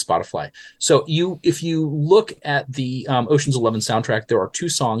available on Spotify. So if you look at the Ocean's 11 soundtrack, there are two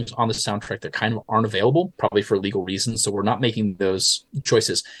songs on the soundtrack that kind of aren't available, probably for legal reasons. So we're not making those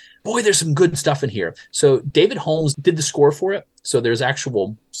choices. Boy, there's some good stuff in here. So David Holmes did the score for it. So there's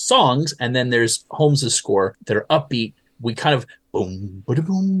actual songs, and then there's Holmes's score that are upbeat. We kind of boom,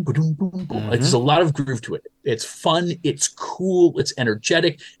 ba-da-boom, ba-doom, boom, boom. Like, there's a lot of groove to it. It's fun, it's cool, it's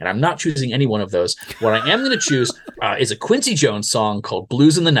energetic, and I'm not choosing any one of those. What I am going to choose is a Quincy Jones song called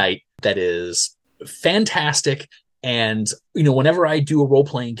Blues in the Night that is fantastic. And, whenever I do a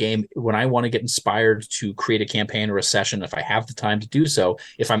role-playing game, when I want to get inspired to create a campaign or a session, if I have the time to do so,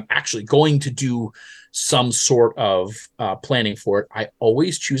 if I'm actually going to do some sort of planning for it, I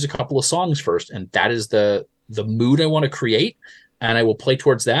always choose a couple of songs first. And that is the mood I want to create. And I will play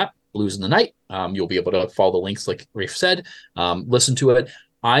towards that. Blues in the Night. You'll be able to follow the links like Rafe said, listen to it.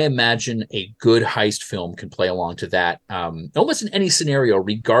 I imagine a good heist film can play along to that almost in any scenario,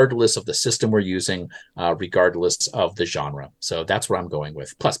 regardless of the system we're using, regardless of the genre. So that's what I'm going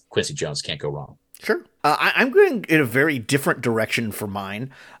with. Plus, Quincy Jones can't go wrong. Sure. I'm going in a very different direction for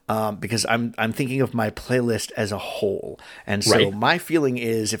mine because I'm thinking of my playlist as a whole. And so my feeling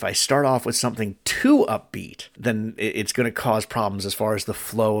is if I start off with something too upbeat, then it's going to cause problems as far as the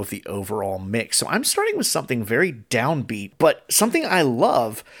flow of the overall mix. So I'm starting with something very downbeat, but something I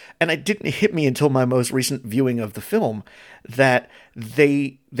love, and it didn't hit me until my most recent viewing of the film, that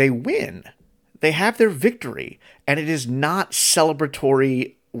they win. They have their victory, and it is not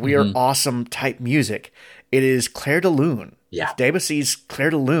celebratory, we are awesome type music. It is Clair de Lune. Yeah. Debussy's Clair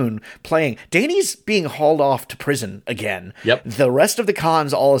de Lune playing. Danny's being hauled off to prison again. Yep. The rest of the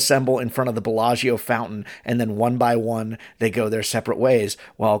cons all assemble in front of the Bellagio fountain, and then one by one they go their separate ways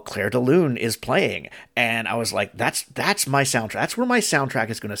while Clair de Lune is playing. And I was like, that's my soundtrack. That's where my soundtrack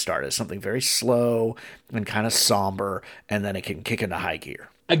is going to start, as something very slow and kind of somber, and then it can kick into high gear.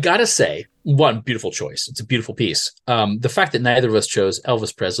 I gotta say, one, beautiful choice. It's a beautiful piece. The fact that neither of us chose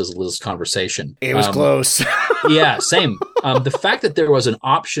Elvis Presley's Littlest Conversation. It was close. Yeah, same. The fact that there was an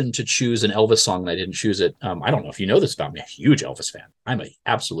option to choose an Elvis song and I didn't choose it. I don't know if you know this about me. I'm a huge Elvis fan. I'm an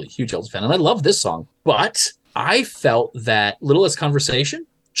absolutely huge Elvis fan. And I love this song. But I felt that Littlest Conversation,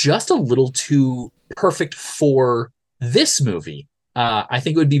 just a little too perfect for this movie. I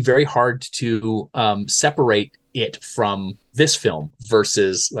think it would be very hard to separate it from this film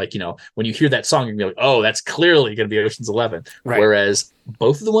versus when you hear that song, you're going to be like, oh, that's clearly going to be Ocean's 11. Right. Whereas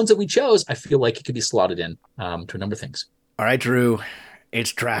both of the ones that we chose, I feel like it could be slotted in to a number of things. All right, Drew,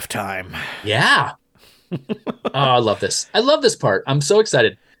 it's draft time. Yeah. I love this. I love this part. I'm so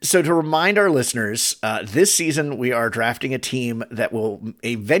excited. So to remind our listeners, this season we are drafting a team that will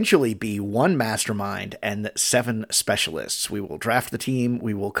eventually be one mastermind and 7 specialists. We will draft the team.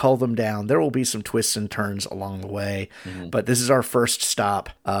 We will cull them down. There will be some twists and turns along the way, but this is our first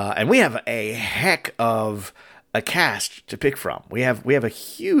stop. And we have a heck of a cast to pick from. We have a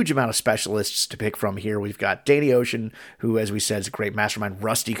huge amount of specialists to pick from here. We've got Danny Ocean, who, as we said, is a great mastermind.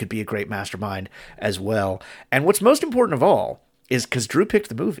 Rusty could be a great mastermind as well. And what's most important of all is because Drew picked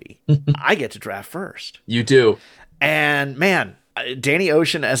the movie, I get to draft first. You do. And man, Danny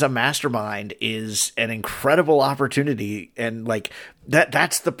Ocean as a mastermind is an incredible opportunity. And like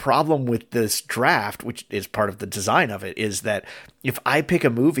that's the problem with this draft, which is part of the design of it, is that if I pick a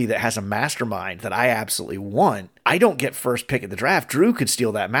movie that has a mastermind that I absolutely want, I don't get first pick at the draft. Drew could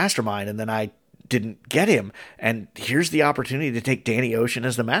steal that mastermind, and then I didn't get him. And here's the opportunity to take Danny Ocean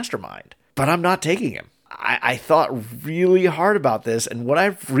as the mastermind, but I'm not taking him. I thought really hard about this, and what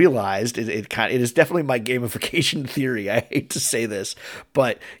I've realized is it is definitely my gamification theory. I hate to say this,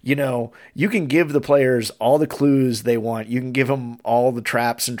 but you can give the players all the clues they want. You can give them all the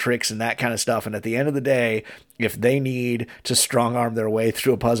traps and tricks and that kind of stuff. And at the end of the day, if they need to strong arm their way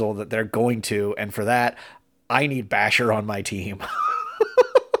through a puzzle, that they're going to. And for that, I need Basher on my team.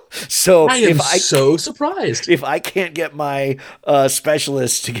 So I am so surprised. If I can't get my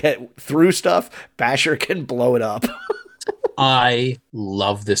specialists to get through stuff, Basher can blow it up. I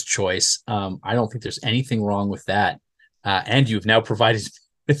love this choice. I don't think there's anything wrong with that. And you've now provided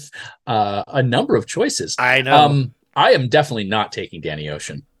with a number of choices. I know. I am definitely not taking Danny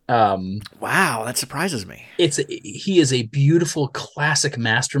Ocean. Wow, that surprises me. He is a beautiful classic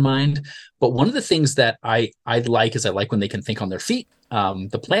mastermind, but one of the things that I like is I like when they can think on their feet.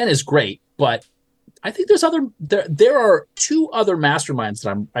 The plan is great, but I think there are two other masterminds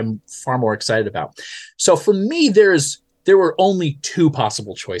that I'm far more excited about. So for me, there were only two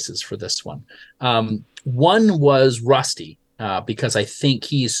possible choices for this one. One was Rusty, because I think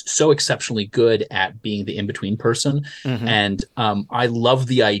he's so exceptionally good at being the in-between person. Mm-hmm. And I love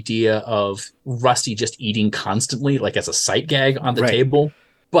the idea of Rusty just eating constantly, like as a sight gag on the table.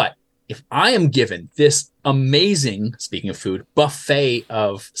 But if I am given this amazing, speaking of food, buffet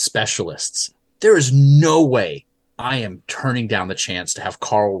of specialists, there is no way I am turning down the chance to have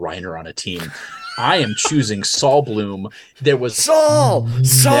Carl Reiner on a team. I am choosing Saul Bloom. There was Saul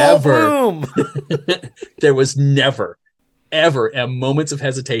Bloom. There was never, ever a moments of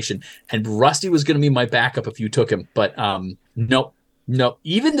hesitation. And Rusty was going to be my backup if you took him. But no.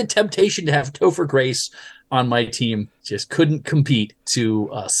 Even the temptation to have Topher Grace on my team just couldn't compete to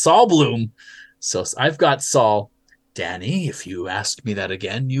Saul Bloom. So I've got Saul. Danny, if you ask me that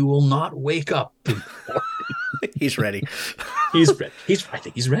again, you will not wake up. He's ready. He's ready. I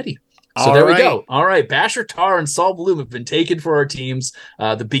think he's ready. So there we go. All right. Basher Tar and Saul Bloom have been taken for our teams.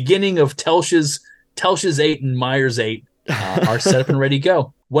 The beginning of Telsh's 8 and Myers 8 are set up and ready to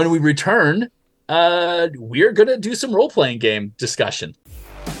go. When we return, we're going to do some role-playing game discussion.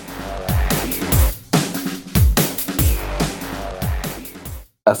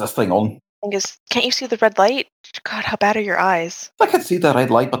 Is this thing on? Can't you see the red light? God, how bad are your eyes? I can see the red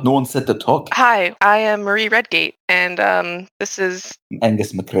light, but no one said to talk. Hi, I am Marie Redgate, and this is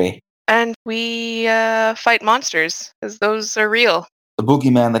Angus McRae. And we fight monsters, because those are real. The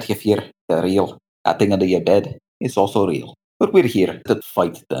boogeyman that you fear, they're real. That thing under your bed is also real. But we're here to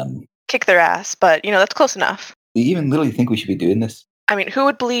fight them. Kick their ass, but, that's close enough. Do you even really think we should be doing this? I mean, who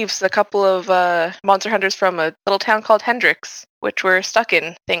would believe a couple of monster hunters from a little town called Hendrix, which we're stuck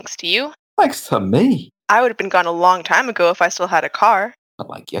in, thanks to you? Thanks to me. I would have been gone a long time ago if I still had a car.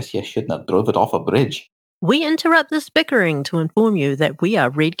 Well, I guess you shouldn't have drove it off a bridge. We interrupt this bickering to inform you that we are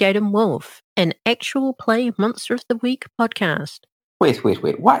Redgate and Wolf, an actual play Monster of the Week podcast. Wait.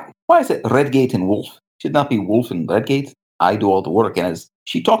 Why is it Redgate and Wolf? Should not be Wolf and Redgate? I do all the work, and as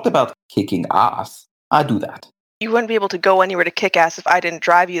she talked about kicking ass, I do that. You wouldn't be able to go anywhere to kick ass if I didn't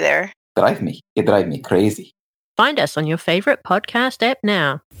drive you there. You drive me crazy. Find us on your favorite podcast app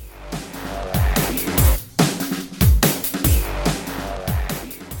now.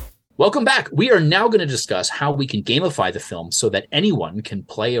 Welcome back. We are now going to discuss how we can gamify the film so that anyone can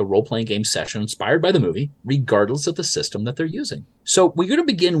play a role-playing game session inspired by the movie, regardless of the system that they're using. So we're going to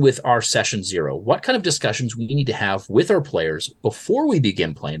begin with our session 0. What kind of discussions we need to have with our players before we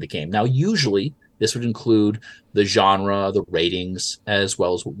begin playing the game. Now, usually this would include the genre, the ratings, as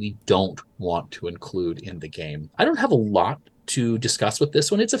well as what we don't want to include in the game. I don't have a lot to discuss with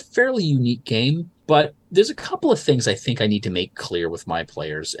this one. It's a fairly unique game, but there's a couple of things I think I need to make clear with my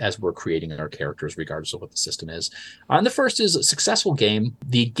players as we're creating our characters, regardless of what the system is. And the first is a successful game,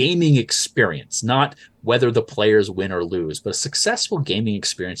 the gaming experience, not whether the players win or lose, but a successful gaming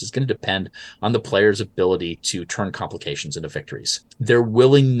experience is going to depend on the player's ability to turn complications into victories. Their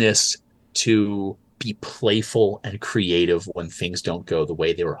willingness to be playful and creative when things don't go the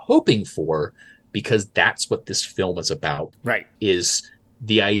way they were hoping for, because that's what this film is about. Right. Is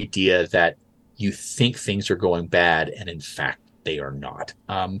the idea that you think things are going bad, and in fact, they are not.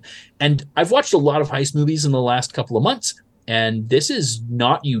 And I've watched a lot of heist movies in the last couple of months, and this is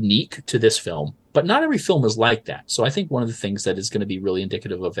not unique to this film, but not every film is like that. So I think one of the things that is going to be really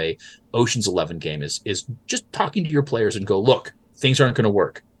indicative of a Ocean's 11 game is just talking to your players and go, look, things aren't going to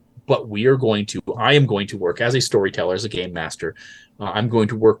work, but I am going to work as a storyteller, as a game master. I'm going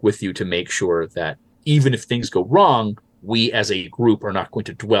to work with you to make sure that even if things go wrong, we as a group are not going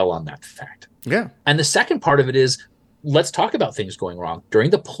to dwell on that fact. Yeah. And the second part of it is, let's talk about things going wrong. During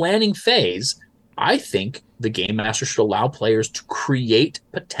the planning phase, I think the game master should allow players to create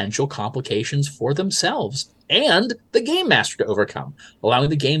potential complications for themselves and the game master to overcome, allowing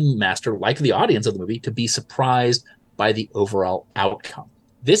the game master, like the audience of the movie, to be surprised by the overall outcome.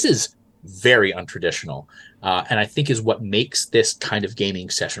 This is very untraditional, and I think is what makes this kind of gaming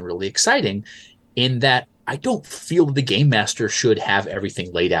session really exciting, in that I don't feel that the game master should have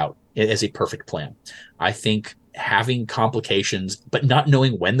everything laid out as a perfect plan. I think having complications, but not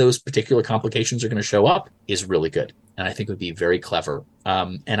knowing when those particular complications are going to show up, is really good. And I think it would be very clever.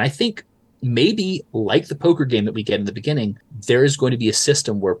 And I think maybe like the poker game that we get in the beginning, there is going to be a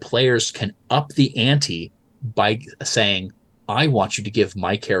system where players can up the ante by saying, I want you to give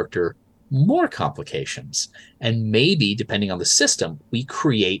my character more complications. And maybe, depending on the system, we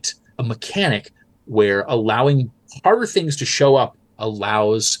create a mechanic where allowing harder things to show up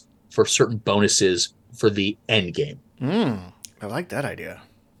allows for certain bonuses for the end game. I like that idea.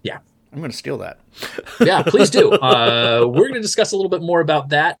 Yeah. I'm going to steal that. Yeah, please do. We're going to discuss a little bit more about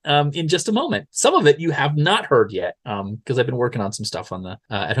that in just a moment. Some of it you have not heard yet, because I've been working on some stuff on the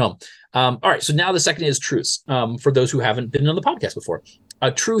at home. All right, so now the second is truths. For those who haven't been on the podcast before,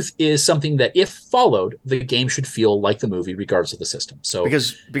 truth is something that, if followed, the game should feel like the movie, regardless of the system. So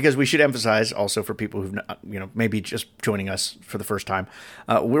because we should emphasize also, for people who've not, maybe just joining us for the first time,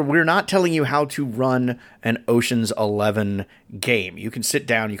 we're not telling you how to run an Ocean's 11 game. You can sit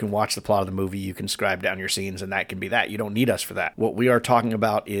down, you can watch the plot of the movie, you can scribe down your scenes, and that can be that. You don't need us for that. What we are talking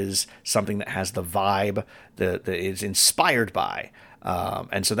about is something that has the vibe that is inspired by.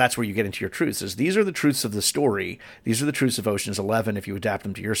 And so that's where you get into your truths. Is these are the truths of the story. These are the truths of Ocean's 11. If you adapt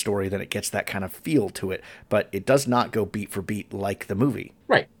them to your story, then it gets that kind of feel to it. But it does not go beat for beat like the movie.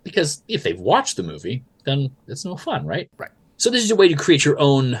 Right. Because if they've watched the movie, then it's no fun, right? Right. So this is a way to create your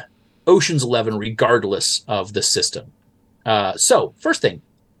own Ocean's 11 regardless of the system. So first thing,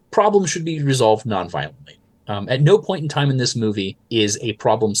 problems should be resolved non-violently. At no point in time in this movie is a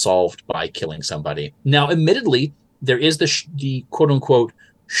problem solved by killing somebody. Now, admittedly, there is the quote-unquote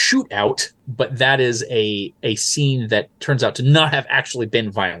shootout, but that is a scene that turns out to not have actually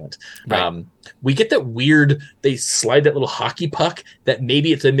been violent. Right. We get that weird, they slide that little hockey puck that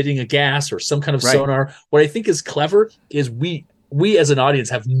maybe it's emitting a gas or some kind of sonar. What I think is clever is we as an audience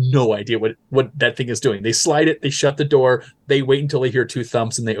have no idea what that thing is doing. They slide it, they shut the door, they wait until they hear two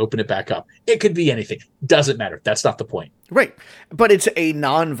thumps, and they open it back up. It could be anything. Doesn't matter. That's not the point. Right. But it's a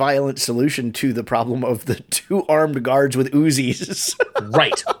non-violent solution to the problem of the two armed guards with Uzis.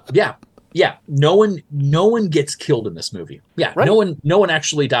 Right. Yeah. Yeah. No one gets killed in this movie. Yeah. Right. No one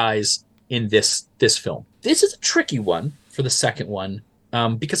actually dies in this film. This is a tricky one for the second one.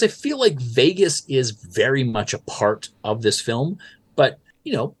 Because I feel like Vegas is very much a part of this film. But,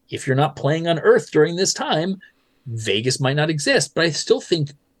 if you're not playing on Earth during this time, Vegas might not exist. But I still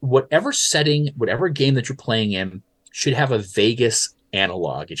think whatever setting, whatever game that you're playing in should have a Vegas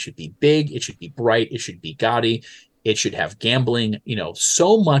analog. It should be big. It should be bright. It should be gaudy. It should have gambling.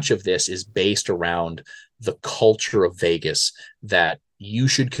 So much of this is based around the culture of Vegas that you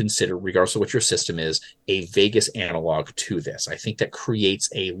should consider, regardless of what your system is, a Vegas analog to this. I think that creates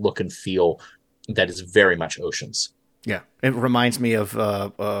a look and feel that is very much Ocean's. Yeah. It reminds me of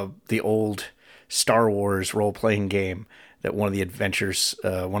the old Star Wars role-playing game that one of the adventures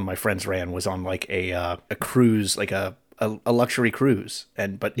one of my friends ran was on like a cruise, like a luxury cruise.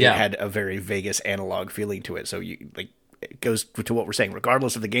 But it had a very Vegas analog feeling to it. So it goes to what we're saying.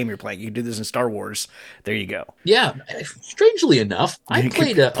 Regardless of the game you're playing, you can do this in Star Wars. There you go. Yeah. Strangely enough, I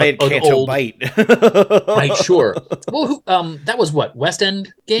played an old Bite. Right, sure. Well, that was what, West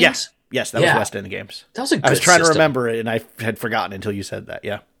End Games? Yes, that was West End Games. That was a good I was trying system. to remember it, and I had forgotten until you said that.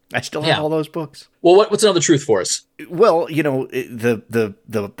 Yeah, I still have all those books. Well, what's another truth for us? Well,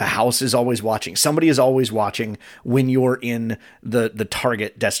 the house is always watching. Somebody is always watching when you're in the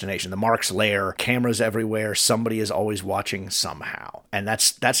target destination, the Mark's lair. Cameras everywhere. Somebody is always watching somehow, and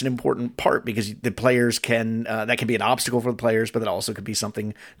that's an important part because the players can that can be an obstacle for the players, but that also could be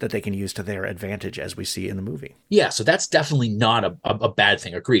something that they can use to their advantage, as we see in the movie. Yeah, so that's definitely not a bad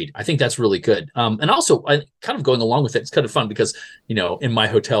thing. Agreed. I think that's really good. And also, kind of going along with it, it's kind of fun because in my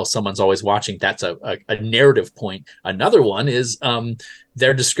hotel, someone's always watching. That's a narrative point. Another one is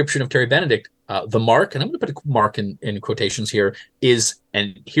their description of Terry Benedict, the Mark, and I'm going to put a mark in quotations here, is,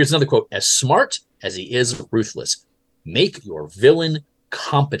 and here's another quote, as smart as he is ruthless. Make your villain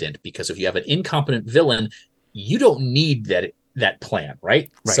competent, because if you have an incompetent villain, you don't need that plan, right?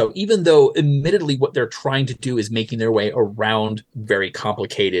 So even though admittedly what they're trying to do is making their way around very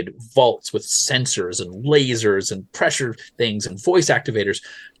complicated vaults with sensors and lasers and pressure things and voice activators,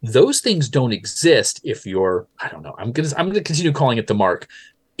 those things don't exist if you're, I don't know, I'm gonna continue calling it the Mark,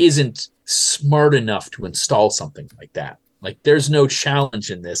 isn't smart enough to install something like that. Like there's no challenge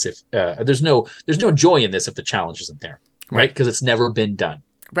in this if there's no joy in this if the challenge isn't there, right? Because it's never been done.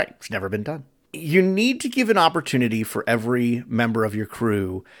 Right. It's never been done. You need to give an opportunity for every member of your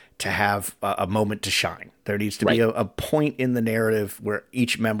crew to have a moment to shine. There needs to be a point in the narrative where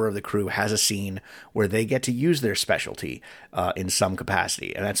each member of the crew has a scene where they get to use their specialty in some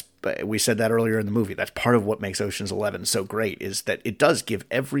capacity. And we said that earlier in the movie. That's part of what makes Ocean's 11 so great, is that it does give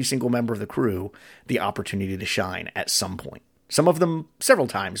every single member of the crew the opportunity to shine at some point. Some of them several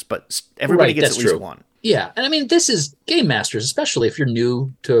times, but everybody gets at least one. Yeah, and I mean, this is Game Masters, especially if you're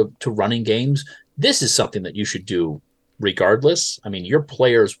new to running games. This is something that you should do regardless. I mean, your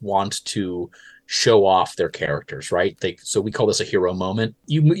players want to show off their characters, right? So we call this a hero moment.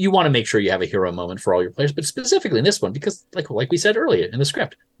 You want to make sure you have a hero moment for all your players, but specifically in this one, because like we said earlier in the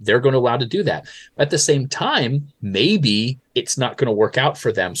script, they're going to allow to do that. But at the same time, maybe it's not going to work out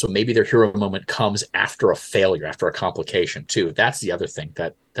for them. So maybe their hero moment comes after a failure, after a complication too. That's the other thing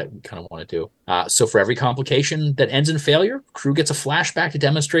that we kind of want to do. So for every complication that ends in failure, crew gets a flashback to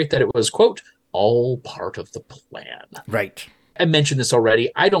demonstrate that it was, quote, all part of the plan. Right. I mentioned this already.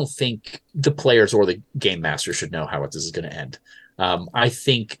 I don't think the players or the game master should know how this is going to end. I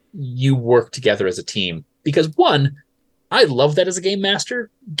think you work together as a team because, one, I love that as a game master,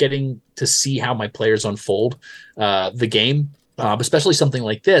 getting to see how my players unfold the game, especially something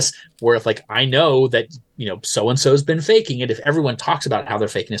like this, where if I know that, so-and-so's been faking it, if everyone talks about how they're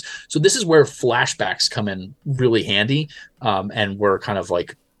faking this. So this is where flashbacks come in really handy. And we're kind of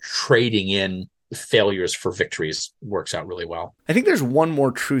trading in failures for victories works out really well. I think there's one more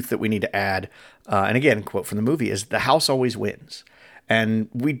truth that we need to add. And again, quote from the movie is the house always wins. And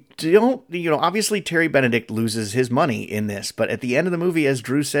we don't, obviously Terry Benedict loses his money in this, but at the end of the movie, as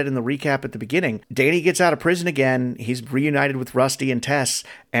Drew said in the recap at the beginning, Danny gets out of prison again. He's reunited with Rusty and Tess,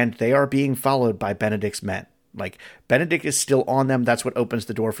 and they are being followed by Benedict's men. Benedict is still on them. That's what opens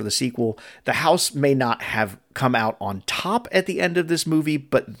the door for the sequel. The house may not have come out on top at the end of this movie,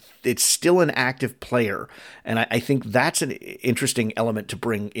 but it's still an active player. And I think that's an interesting element to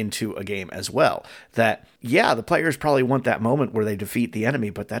bring into a game as well. That, yeah, the players probably want that moment where they defeat the enemy,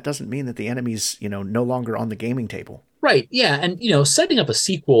 but that doesn't mean that the enemy's, no longer on the gaming table. Right. Yeah. And, setting up a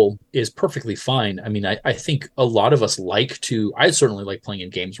sequel is perfectly fine. I mean, I think a lot of us I certainly like playing in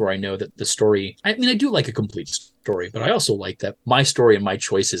games where I know that the story, I do like a complete story, but I also like that my story and my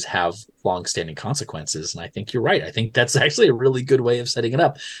choices have long-standing consequences. And I think you're right. I think that's actually a really good way of setting it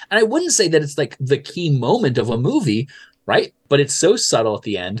up. And I wouldn't say that it's the key moment of a movie, right? But it's so subtle at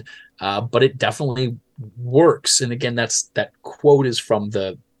the end, but it definitely works. And again, that quote is from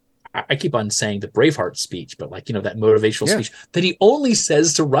I keep on saying the Braveheart speech, but that motivational speech that he only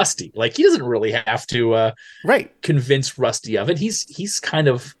says to Rusty. He doesn't really have to convince Rusty of it. He's kind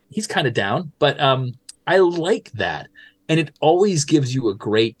of down, but I like that. And it always gives you a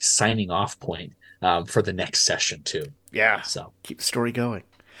great signing off point for the next session too. Yeah. So keep the story going.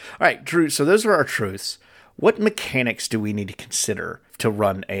 All right, Drew. So those are our truths. What mechanics do we need to consider to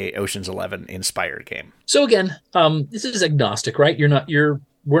run a Ocean's 11 inspired game? So again, this is agnostic, right?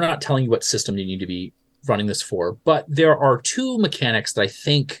 We're not telling you what system you need to be running this for, but there are two mechanics that I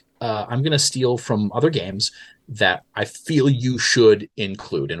think I'm going to steal from other games that I feel you should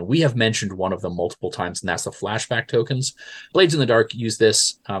include. And we have mentioned one of them multiple times, and that's the flashback tokens. Blades in the Dark use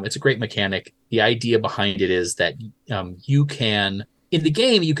this. It's a great mechanic. The idea behind it is that you can, in the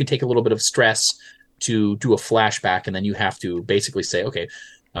game, you can take a little bit of stress to do a flashback, and then you have to basically say, okay,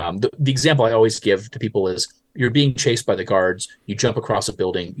 the example I always give to people is, you're being chased by the guards, you jump across a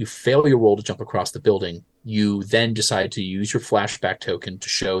building, you fail your roll to jump across the building, you then decide to use your flashback token to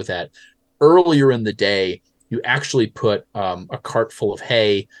show that earlier in the day, you actually put a cart full of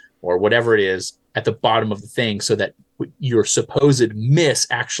hay or whatever it is at the bottom of the thing so that your supposed miss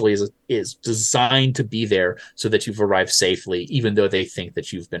actually is designed to be there so that you've arrived safely, even though they think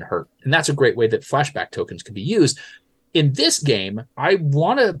that you've been hurt. And that's a great way that flashback tokens can be used. In this game, I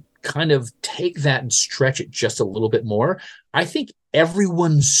want to kind of take that and stretch it just a little bit more. I think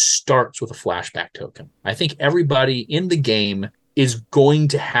everyone starts with a flashback token. I think everybody in the game is going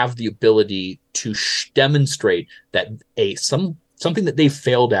to have the ability to demonstrate that something that they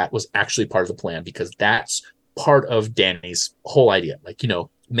failed at was actually part of the plan, because that's part of Danny's whole idea. Like,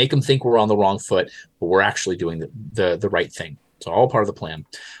 make them think we're on the wrong foot, but we're actually doing the right thing. It's all part of the plan.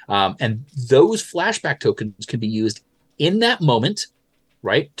 And those flashback tokens can be used in that moment,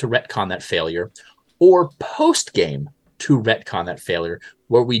 right, to retcon that failure, or post-game to retcon that failure,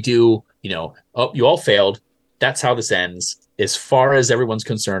 where we do, oh, you all failed. That's how this ends. As far as everyone's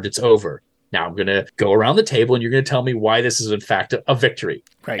concerned, it's over. Now I'm going to go around the table and you're going to tell me why this is in fact a victory.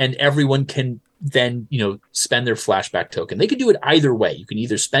 Right. And everyone can then, spend their flashback token. They can do it either way. You can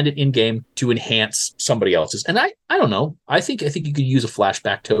either spend it in game to enhance somebody else's. And I don't know. I think you could use a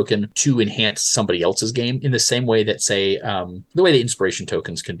flashback token to enhance somebody else's game in the same way that, say, the way the inspiration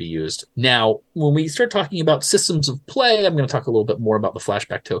tokens can be used. Now, when we start talking about systems of play, I'm going to talk a little bit more about the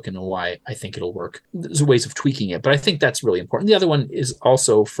flashback token and why I think it'll work. There's ways of tweaking it, but I think that's really important. The other one is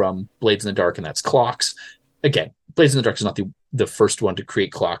also from Blades in the Dark, and that's clocks. Again, Blades in the Dark is not the first one to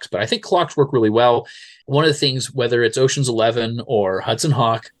create clocks, but I think clocks work really well. One of the things, whether it's Ocean's 11 or Hudson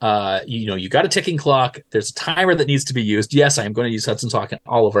Hawk, you got a ticking clock. There's a timer that needs to be used. Yes, I am going to use Hudson Hawk in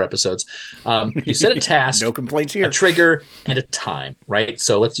all of our episodes. You set a task, no complaints here, a trigger, and a time, right?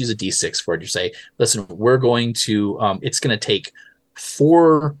 So let's use a D6 for it. You say, listen, we're going to, it's going to take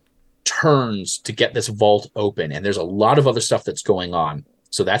 4 turns to get this vault open, and there's a lot of other stuff that's going on.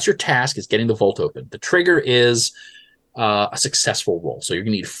 So that's your task, is getting the vault open. The trigger is a successful roll. So you're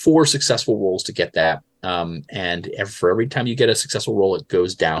going to need 4 successful rolls to get that. And for every time you get a successful roll, it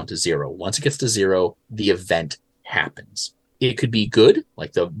goes down to 0. Once it gets to 0, the event happens. It could be good,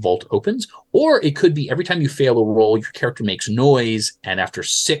 like the vault opens, or it could be every time you fail a roll, your character makes noise, and after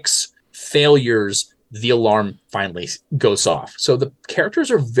 6 failures, the alarm finally goes off. So the characters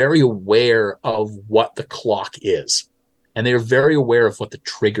are very aware of what the clock is. And they're very aware of what the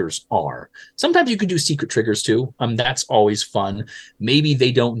triggers are. Sometimes you can do secret triggers too. That's always fun. Maybe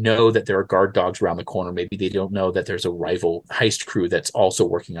they don't know that there are guard dogs around the corner. Maybe they don't know that there's a rival heist crew that's also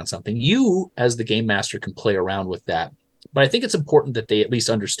working on something. You, as the game master, can play around with that. But I think it's important that they at least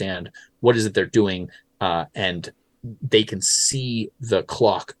understand what is it they're doing, and they can see the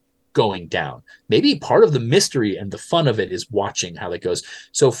clock going down. Maybe part of the mystery and the fun of it is watching how that goes.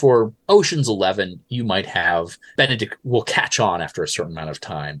 So for Ocean's 11, you might have Benedict will catch on after a certain amount of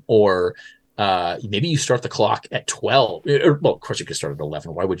time, or maybe you start the clock at 12. Well, of course you could start at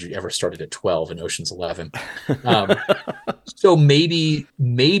 11. Why would you ever start it at 12 in Ocean's 11? So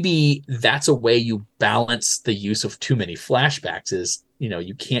maybe that's a way you balance the use of too many flashbacks is,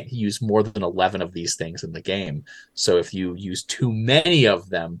 you can't use more than 11 of these things in the game. So if you use too many of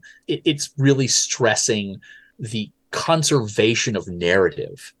them, it's really stressing the conservation of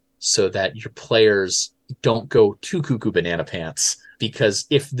narrative so that your players don't go too cuckoo banana pants. Because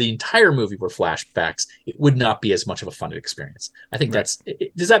if the entire movie were flashbacks, it would not be as much of a fun experience. I think does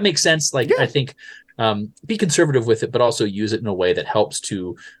that make sense? Like, yeah. I think be conservative with it, but also use it in a way that helps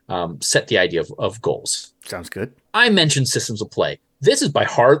to set the idea of goals. Sounds good. I mentioned systems of play. This is by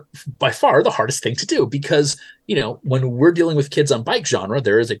far the hardest thing to do because, when we're dealing with kids on bike genre,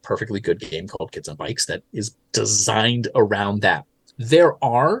 there is a perfectly good game called Kids on Bikes that is designed around that. There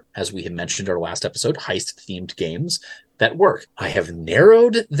are, as we had mentioned in our last episode, heist-themed games that work. I have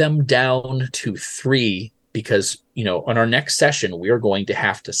narrowed them down to 3 because, on our next session, we are going to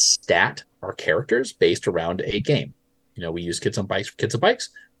have to stat our characters based around a game. We use Kids on Bikes for Kids on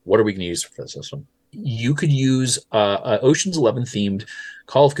Bikes. What are we going to use for this system? You could use a Ocean's 11 themed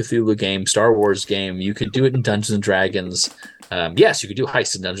Call of Cthulhu game, Star Wars game. You could do it in Dungeons and Dragons. Yes, you could do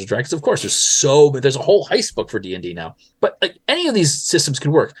heists in Dungeons and Dragons. Of course, there's a whole heist book for D&D now. But like any of these systems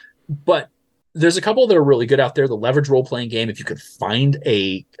can work. But there's a couple that are really good out there. The leverage role-playing game, if you could find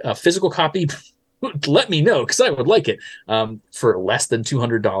a physical copy, let me know because I would like it. For less than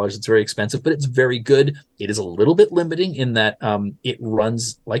 $200, it's very expensive, but it's very good. It is a little bit limiting in that it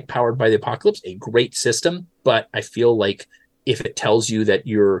runs like Powered by the Apocalypse, a great system. But I feel like if it tells you that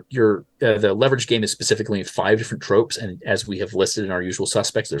the leverage game is specifically 5 different tropes, and as we have listed in our usual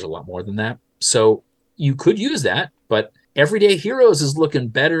suspects, there's a lot more than that. So you could use that, but Everyday Heroes is looking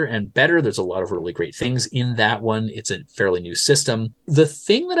better and better. There's a lot of really great things in that one. It's a fairly new system. The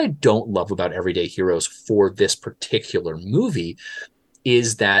thing that I don't love about Everyday Heroes for this particular movie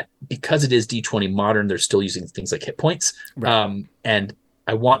is that because it is D20 modern, they're still using things like hit points. Right. And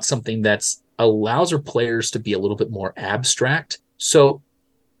I want something that allows our players to be a little bit more abstract. So,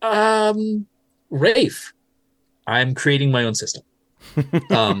 Rafe, I'm creating my own system.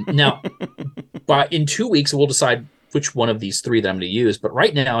 Now, but in 2 weeks, we'll decide which one of these three that I'm going to use. But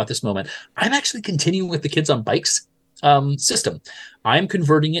right now, at this moment, I'm actually continuing with the Kids on Bikes system. I'm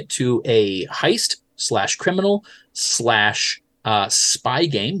converting it to a heist/criminal/ spy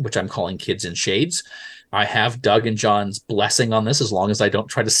game, which I'm calling Kids in Shades. I have Doug and John's blessing on this as long as I don't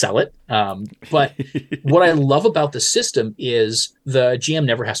try to sell it. But what I love about the system is the GM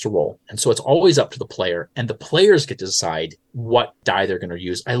never has to roll. And so it's always up to the player, and the players get to decide what die they're going to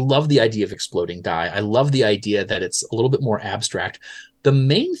use. I love the idea of exploding die. I love the idea that it's a little bit more abstract. The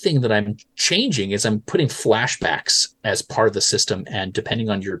main thing that I'm changing is I'm putting flashbacks as part of the system. And depending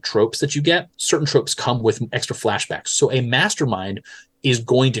on your tropes that you get, certain tropes come with extra flashbacks. So a mastermind is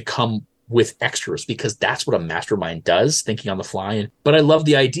going to come with extras because that's what a mastermind does, thinking on the fly. But I love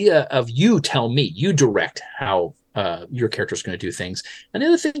the idea of you tell me, you direct how your character is going to do things. And the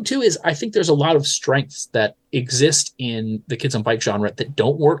other thing too is I think there's a lot of strengths that exist in the Kids on Bike genre that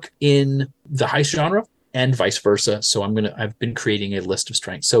don't work in the heist genre and vice versa. So I've been creating a list of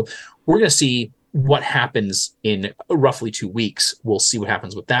strengths. So we're going to see what happens in roughly 2 weeks. We'll see what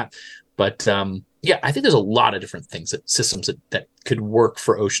happens with that. But yeah, I think there's a lot of different systems that could work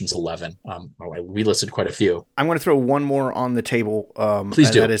for Ocean's 11. We listed quite a few. I'm going to throw one more on the table.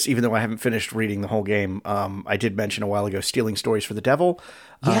 Please do. That is, even though I haven't finished reading the whole game, I did mention a while ago Stealing Stories for the Devil,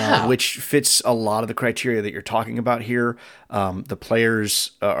 which fits a lot of the criteria that you're talking about here. The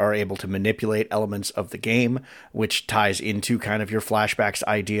players are able to manipulate elements of the game, which ties into kind of your flashbacks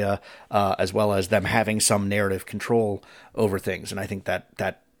idea, as well as them having some narrative control over things. And I think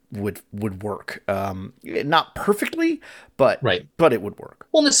that would work. Not perfectly, but it would work.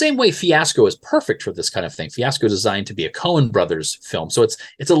 Well, in the same way, Fiasco is perfect for this kind of thing. Fiasco is designed to be a Coen Brothers film, so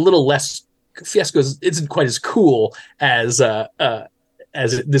it's a little less. Fiasco isn't quite as cool as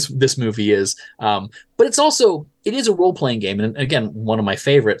this movie is, but it is a role playing game, and again, one of my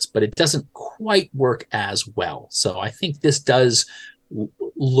favorites. But it doesn't quite work as well. So I think this does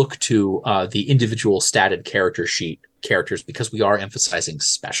look to the individual statted character sheet characters because we are emphasizing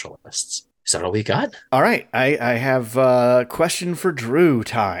specialists. Is that all we got? All right. I have a question for Drew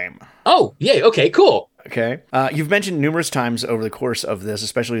time. Oh, yay. Okay, cool. Okay. You've mentioned numerous times over the course of this,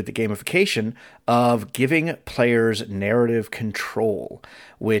 especially with the gamification, of giving players narrative control,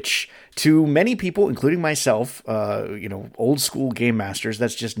 which to many people, including myself, old school game masters,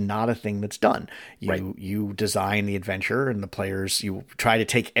 that's just not a thing that's done. You design the adventure and the players, you try to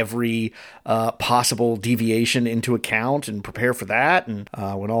take every possible deviation into account and prepare for that. And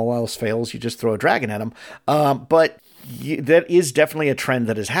when all else fails, you just throw a dragon at them. But that is definitely a trend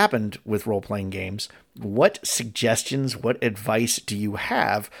that has happened with role-playing games. What suggestions, what advice do you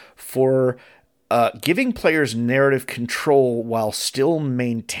have for giving players narrative control while still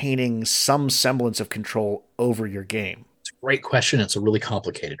maintaining some semblance of control over your game? It's a great question. It's a really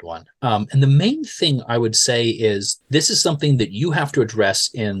complicated one. And the main thing I would say is this is something that you have to address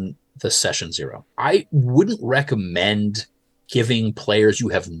in the session zero. I wouldn't recommend giving players you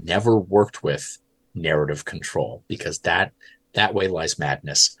have never worked with narrative control because that way lies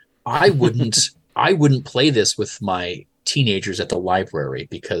madness. I wouldn't play this with my teenagers at the library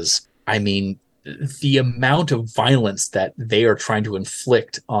because I mean the amount of violence that they are trying to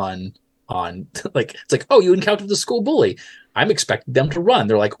inflict on like it's like, oh, you encountered the school bully. I'm expecting them to run.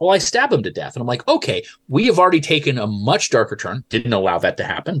 They're like, well, I stab him to death. And I'm like, okay, we have already taken a much darker turn. Didn't allow that to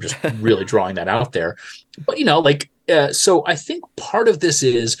happen. Just really drawing that out there. But so I think part of this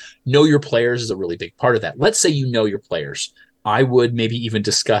is know your players is a really big part of that. Let's say you know your players. I would maybe even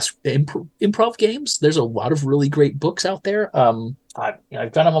discuss improv games. There's a lot of really great books out there. I've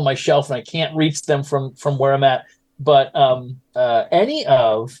got them on my shelf and I can't reach them from where I'm at. But any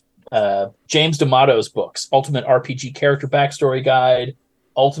of James D'Amato's books, Ultimate RPG Character Backstory Guide,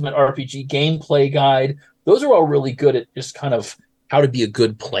 Ultimate RPG Gameplay Guide, those are all really good at just kind of how to be a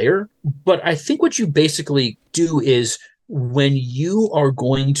good player. But I think what you basically do is when you are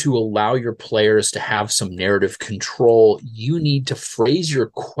going to allow your players to have some narrative control, you need to phrase your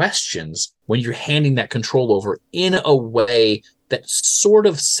questions when you're handing that control over in a way that sort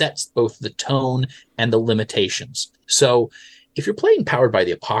of sets both the tone and the limitations. So if you're playing Powered by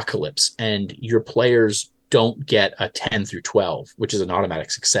the Apocalypse and your players don't get a 10 through 12, which is an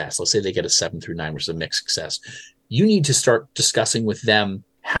automatic success, let's say they get a 7 through 9, which is a mixed success, you need to start discussing with them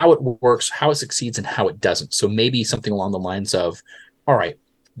how it works, how it succeeds, and how it doesn't. So maybe something along the lines of, all right,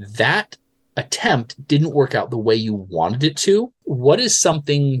 that attempt didn't work out the way you wanted it to. What is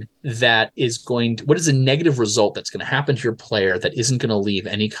something that is what is a negative result that's going to happen to your player that isn't going to leave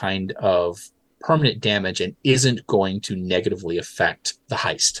any kind of permanent damage and isn't going to negatively affect the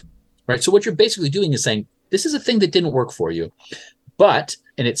heist, right? So what you're basically doing is saying, this is a thing that didn't work for you,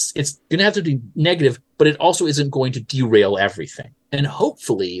 and it's going to have to be negative, but it also isn't going to derail everything. And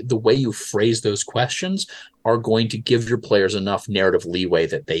hopefully the way you phrase those questions are going to give your players enough narrative leeway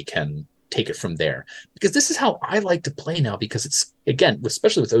that they can take it from there. Because this is how I like to play now, because it's, again,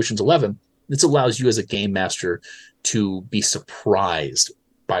 especially with Ocean's 11, this allows you as a game master to be surprised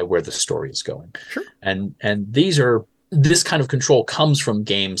by where the story is going. Sure. And this kind of control comes from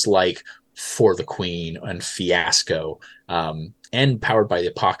games like For the Queen and Fiasco, and Powered by the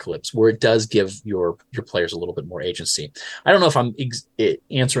Apocalypse, where it does give your players a little bit more agency. I don't know if I'm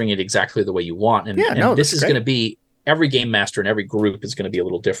answering it exactly the way you want. And this is going to be, every game master and every group is going to be a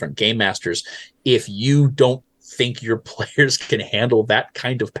little different. Game masters, if you don't think your players can handle that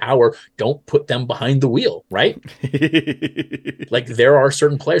kind of power, don't put them behind the wheel, right? Like, there are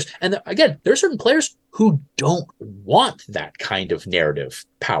certain players, and again, there are certain players who don't want that kind of narrative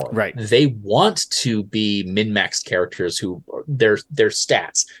power. Right. They want to be min-maxed characters who their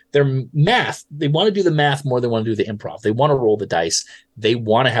stats, their math, they want to do the math more than want to do the improv. They want to roll the dice. They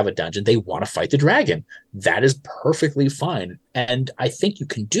want to have a dungeon. They want to fight the dragon. That is perfectly fine. And I think you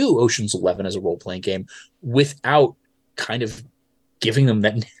can do Ocean's 11 as a role-playing game without kind of giving them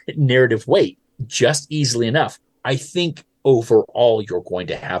that narrative weight just easily enough. I think overall you're going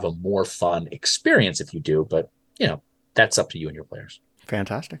to have a more fun experience if you do, but that's up to you and your players.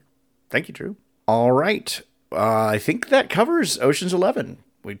 Fantastic. Thank you, Drew. All right. I think that covers Ocean's 11.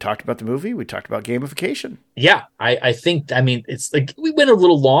 We talked about the movie. We talked about gamification. Yeah, I think, it's like we went a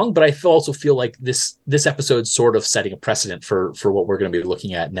little long, but I also feel like this episode's sort of setting a precedent for what we're going to be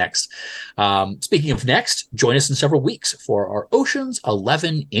looking at next. Speaking of next, join us in several weeks for our Ocean's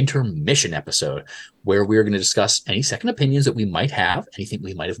 11 intermission episode, where we're going to discuss any second opinions that we might have, anything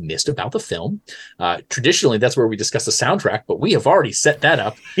we might have missed about the film. Traditionally, that's where we discuss the soundtrack, but we have already set that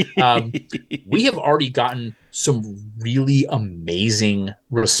up. We have already gotten some really amazing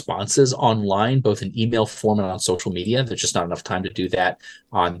responses online, both in email form and on social media. There's just not enough time to do that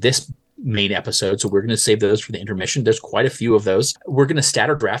on this main episode, so we're going to save those for the intermission. There's quite a few of those. We're going to stat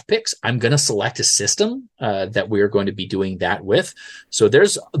our draft picks. I'm going to select a system that we're going to be doing that with. So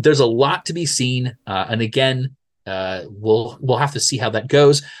there's a lot to be seen, and again, we'll have to see how that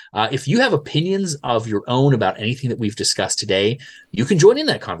goes. If you have opinions of your own about anything that we've discussed today, you can join in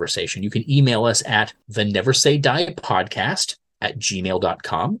that conversation. You can email us at the Never Say Die podcast at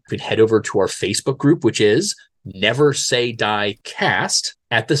gmail.com. You can head over to our Facebook group, which is Never Say Die Cast.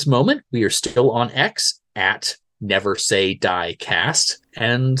 At this moment, we are still on X at Never Say Die Cast.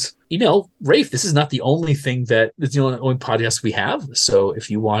 And, Rafe, this is not the only thing it's the only podcast we have. So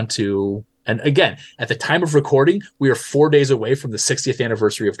if you want to, and again, at the time of recording, we are 4 days away from the 60th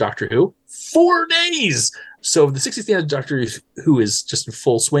anniversary of Doctor Who. 4 days! So the 60th anniversary of Doctor Who is just in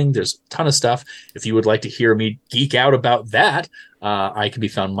full swing. There's a ton of stuff. If you would like to hear me geek out about that, I can be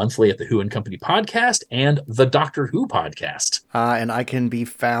found monthly at the Who and Company podcast and the Doctor Who podcast. And I can be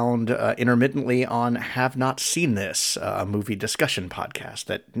found intermittently on Have Not Seen This, a movie discussion podcast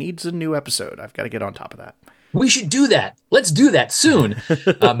that needs a new episode. I've got to get on top of that. We should do that. Let's do that soon.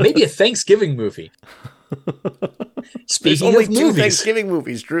 Maybe a Thanksgiving movie. Speaking There's only of two movies, Thanksgiving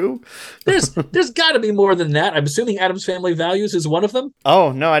movies, Drew. there's got to be more than that. I'm assuming Addams Family Values is one of them.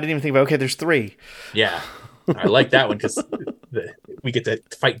 Oh, no, I didn't even think about it. Okay, there's 3. Yeah, I like that one because we get to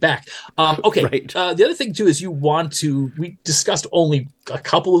fight back. Okay. Right. The other thing too is we discussed only a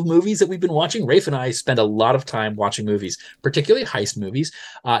couple of movies that we've been watching. Rafe and I spend a lot of time watching movies, particularly heist movies.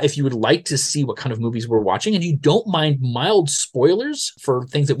 If you would like to see what kind of movies we're watching and you don't mind mild spoilers for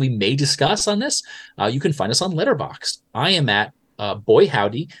things that we may discuss on this, you can find us on Letterboxd. I am at Boy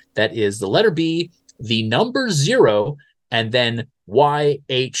Howdy. That is the letter B, the number 0, and then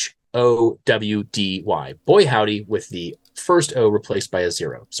YHOWDY. Boy Howdy, with the first O replaced by a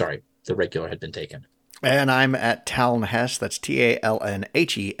 0. Sorry, the regular had been taken. And I'm at Talon Hess. That's TALNHESS.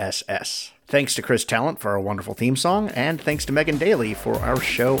 Thanks to Chris Talent for our wonderful theme song, and thanks to Megan Daly for our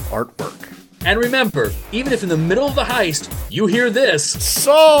show artwork. And remember, even if in the middle of the heist you hear this,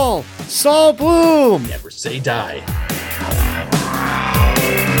 Saul Bloom! never say die.